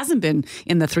that hasn't been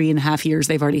in the 3.5 years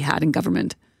they've already had in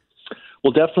government?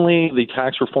 Well, definitely the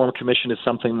Tax Reform Commission is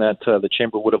something that the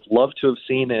Chamber would have loved to have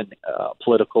seen in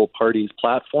political parties'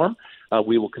 platform.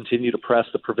 We will continue to press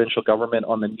the provincial government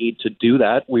on the need to do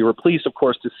that. We were pleased, of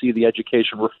course, to see the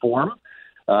education reform,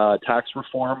 tax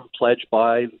reform pledged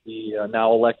by the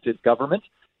now elected government,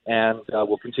 and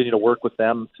we'll continue to work with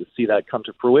them to see that come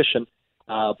to fruition.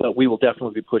 But we will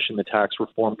definitely be pushing the Tax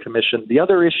Reform Commission. The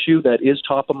other issue that is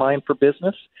top of mind for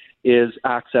business is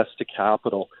access to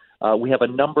capital. We have a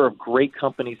number of great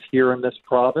companies here in this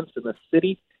province, in the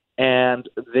city, and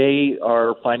they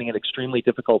are finding it extremely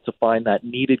difficult to find that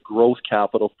needed growth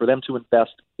capital for them to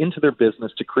invest into their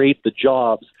business to create the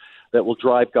jobs that will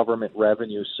drive government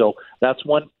revenue. So that's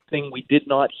one thing we did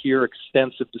not hear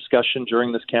extensive discussion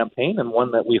during this campaign, and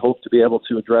one that we hope to be able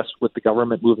to address with the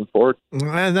government moving forward.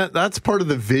 And that's part of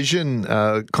the vision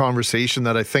conversation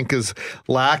that I think is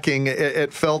lacking.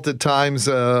 It felt at times,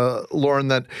 Lauren,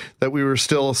 that we were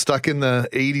still stuck in the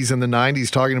 80s and the 90s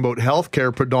talking about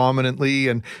healthcare predominantly,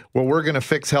 and well, we're going to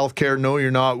fix healthcare. No,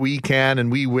 you're not. We can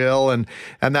and we will, and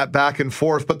that back and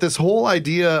forth. But this whole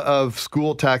idea of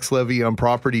school tax levy on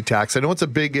property tax, I know it's a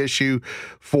big issue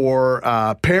for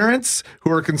parents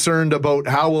who are concerned about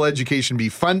how will education be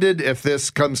funded if this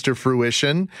comes to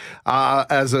fruition.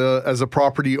 As a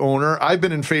property owner, I've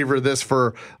been in favor of this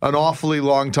for an awfully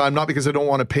long time, not because I don't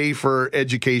want to pay for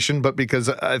education, but because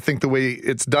I think the way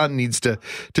it's done needs to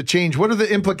change. What are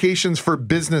the implications for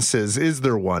businesses? Is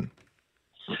there one?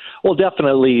 Well,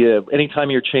 definitely.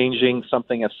 Anytime you're changing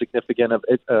something as significant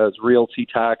as realty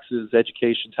taxes,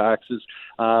 education taxes,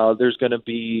 there's going to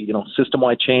be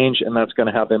system-wide change, and that's going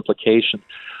to have implications.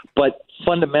 But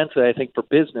fundamentally, I think for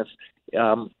business,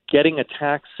 getting a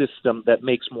tax system that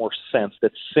makes more sense,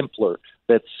 that's simpler,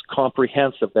 that's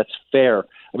comprehensive, that's fair.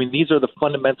 I mean, these are the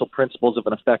fundamental principles of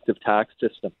an effective tax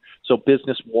system. So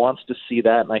business wants to see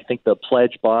that, and I think the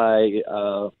pledge by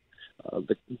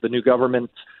the new government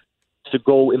to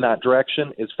go in that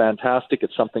direction is fantastic.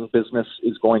 It's something business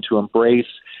is going to embrace,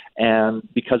 and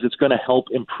because it's going to help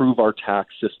improve our tax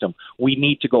system. We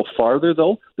need to go farther,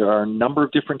 though. There are a number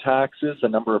of different taxes, a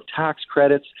number of tax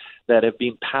credits that have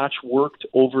been patchworked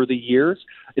over the years.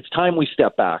 It's time we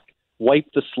step back, wipe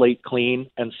the slate clean,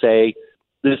 and say,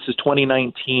 this is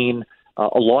 2019.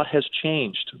 A lot has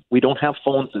changed. We don't have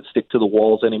phones that stick to the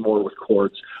walls anymore with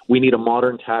cords. We need a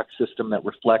modern tax system that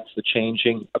reflects the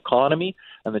changing economy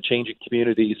and the changing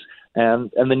communities and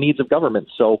the needs of government.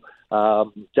 So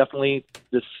definitely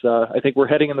this, I think we're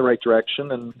heading in the right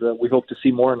direction, and we hope to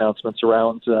see more announcements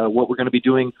around what we're going to be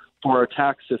doing for our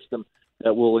tax system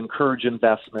that will encourage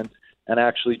investment and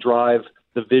actually drive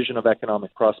the vision of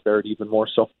economic prosperity even more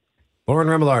so. Lauren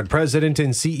Remillard, President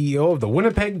and CEO of the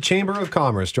Winnipeg Chamber of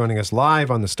Commerce, joining us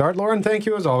live on The Start. Lauren, thank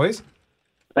you as always.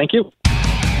 Thank you.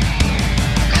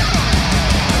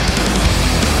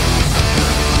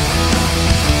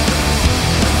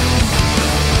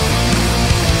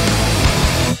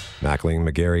 Mackling,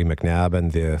 McGarry, McNabb,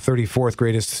 and the 34th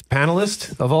greatest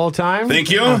panelist of all time. Thank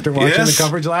you. After watching the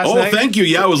coverage last night. Oh, thank you.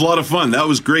 Yeah, it was a lot of fun. That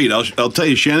was great. I'll tell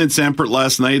you, Shannon Sampert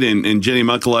last night and Jenny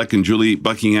Muckalek and Julie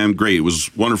Buckingham, great. It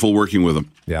was wonderful working with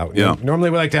them. Yeah. Normally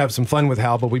we like to have some fun with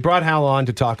Hal, but we brought Hal on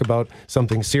to talk about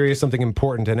something serious, something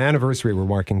important, an anniversary we're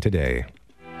marking today.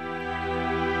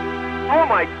 Oh,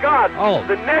 my my God! Oh.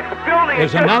 The next building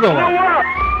There's just another blew one. up!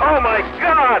 Oh my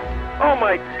God! Oh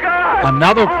my God!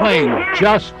 Another Oh, plane the heat.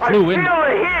 just flew in. I feel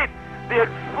the heat! The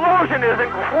explosion is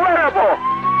incredible!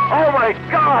 Oh my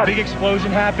God! Big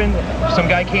explosion happened. Some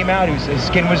guy came out. His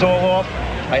skin was all off.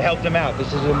 I helped him out.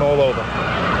 This is him all over.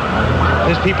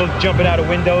 There's people jumping out of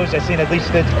windows. I've seen at least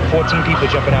 14 people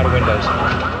jumping out of windows.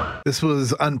 This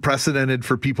was unprecedented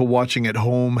for people watching at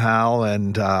home, Hal,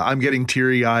 and I'm getting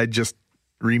teary-eyed just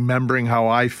remembering how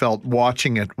I felt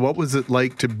watching it. What was it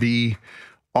like to be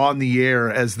on the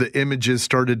air as the images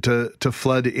started to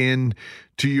flood in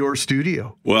to your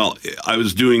studio? Well, I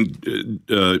was doing,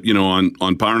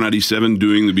 on Power 97,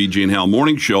 doing the BJ and Hal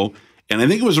morning show, and I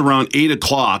think it was around 8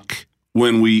 o'clock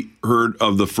when we heard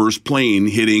of the first plane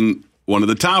hitting one of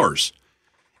the towers.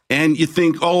 And you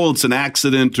think, oh, it's an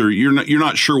accident, or you're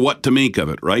not sure what to make of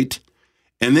it, right?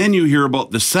 And then you hear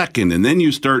about the second, and then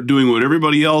you start doing what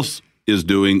everybody else is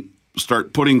doing,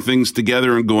 start putting things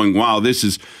together and going, wow, this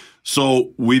is...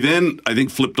 So we then, I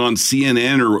think, flipped on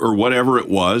CNN or whatever it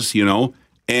was,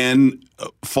 and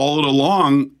followed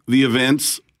along the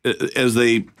events as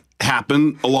they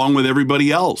happen along with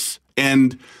everybody else.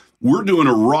 And we're doing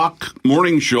a rock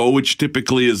morning show, which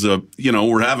typically is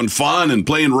we're having fun and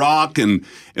playing rock and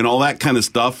all that kind of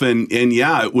stuff. And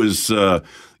yeah, it was,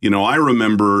 I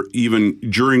remember even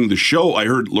during the show, I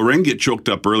heard Lorraine get choked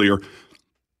up earlier.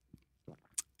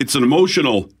 It's an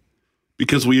emotional,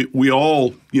 because we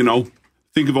all,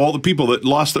 think of all the people that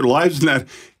lost their lives in that.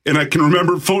 And I can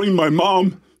remember phoning my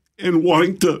mom and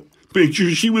wanting to make sure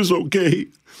she was okay.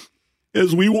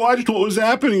 As we watched what was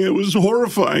happening, it was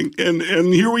horrifying. And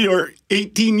here we are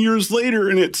 18 years later,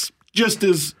 and it's just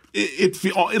as,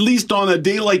 at least on a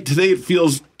day like today, it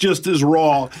feels just as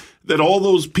raw that all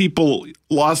those people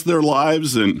lost their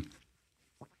lives. And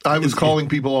I was calling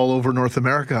people all over North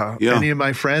America. Yeah. Many of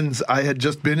my friends, I had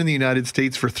just been in the United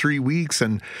States for 3 weeks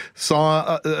and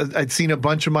saw, I'd seen a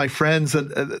bunch of my friends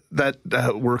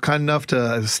that were kind enough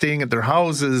to staying at their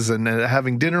houses and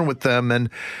having dinner with them. And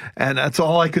that's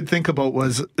all I could think about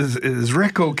was, is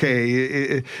Rick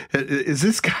okay? Is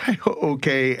this guy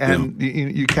okay? And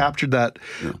you captured that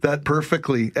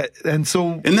perfectly. And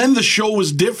then the show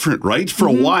was different, right? For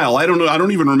a while. I don't know. I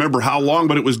don't even remember how long,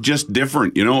 but it was just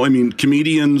different. I mean,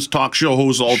 comedians, talk show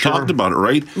hosts all talked about it,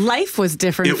 right? Life was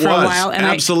different for a while. And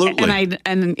absolutely.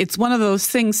 And it's one of those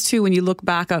things, too, when you look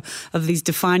back of these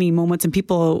defining moments, and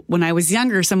people, when I was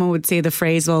younger, someone would say the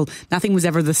phrase, well, nothing was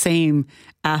ever the same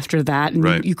after that, and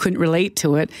right. you couldn't relate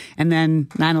to it. And then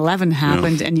 9/11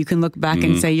 happened, and you can look back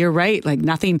and say, you're right, like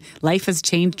life has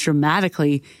changed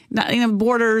dramatically.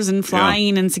 Borders and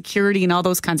flying and security and all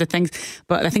those kinds of things.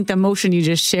 But I think the emotion you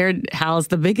just shared, Hal, is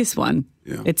the biggest one.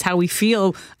 Yeah. It's how we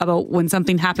feel about when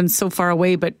something happens so far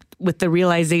away, but with the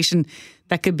realization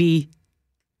that could be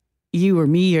you or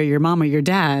me or your mom or your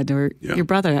dad or your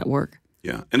brother at work.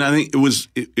 Yeah, and I think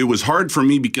it was hard for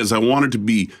me because I wanted to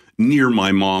be near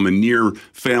my mom and near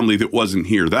family that wasn't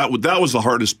here. That was the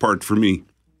hardest part for me.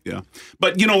 Yeah,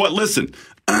 but you know what? Listen,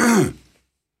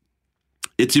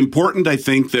 it's important, I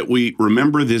think, that we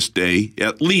remember this day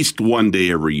at least one day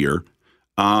every year,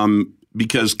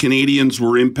 because Canadians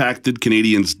were impacted.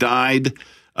 Canadians died.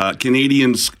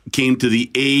 Canadians came to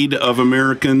the aid of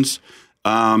Americans.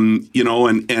 And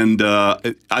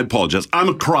I apologize. I'm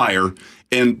a crier.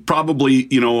 And probably, a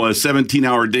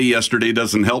 17-hour day yesterday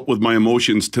doesn't help with my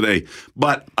emotions today.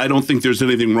 But I don't think there's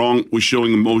anything wrong with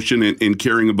showing emotion and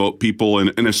caring about people,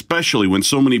 and especially when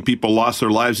so many people lost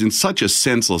their lives in such a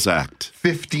senseless act.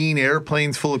 15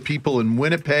 airplanes full of people in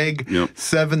Winnipeg,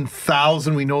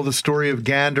 7,000. We know the story of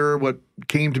Gander, what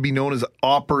came to be known as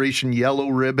Operation Yellow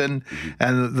Ribbon,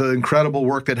 and the incredible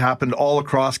work that happened all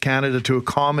across Canada to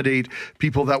accommodate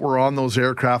people that were on those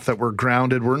aircraft that were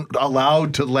grounded, weren't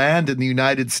allowed to land in the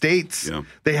United States. Yeah.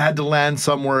 They had to land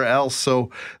somewhere else. So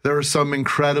there are some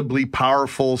incredibly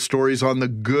powerful stories on the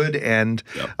good end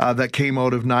that came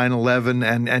out of 9/11,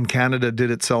 and Canada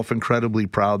did itself incredibly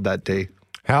proud that day.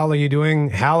 Hal, are you doing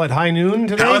Hal at High Noon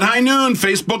today? Hal at High Noon,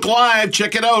 Facebook Live.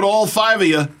 Check it out, all 5 of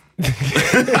you.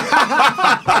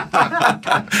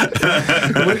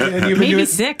 Maybe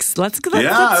 6. Let's go.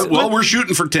 We're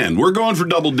shooting for 10. We're going for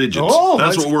double digits.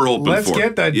 That's what we're hoping for. Let's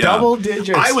get the double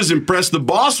digits. I was impressed. The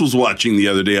boss was watching the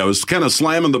other day. I was kind of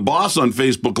slamming the boss on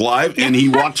Facebook Live, and he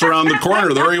walks around the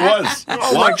corner. There he was,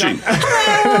 watching.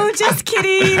 Hello, just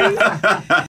kidding.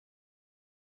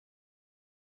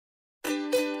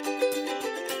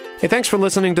 Hey, thanks for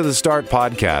listening to the Start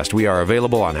Podcast. We are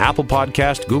available on Apple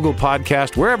Podcast, Google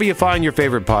Podcast, wherever you find your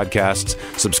favorite podcasts.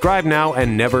 Subscribe now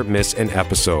and never miss an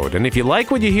episode. And if you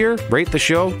like what you hear, rate the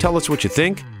show, tell us what you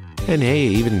think. And hey,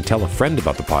 even tell a friend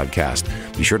about the podcast.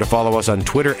 Be sure to follow us on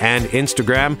Twitter and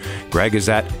Instagram. Greg is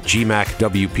at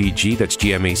GMACWPG. That's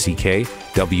GMACK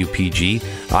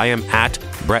WPG. I am at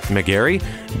Brett McGarry,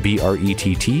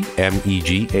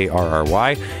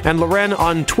 BRETTMEGARRY. And Loren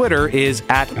on Twitter is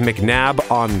at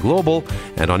McNabb on Global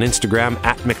and on Instagram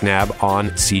at McNabb on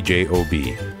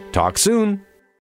CJOB. Talk soon.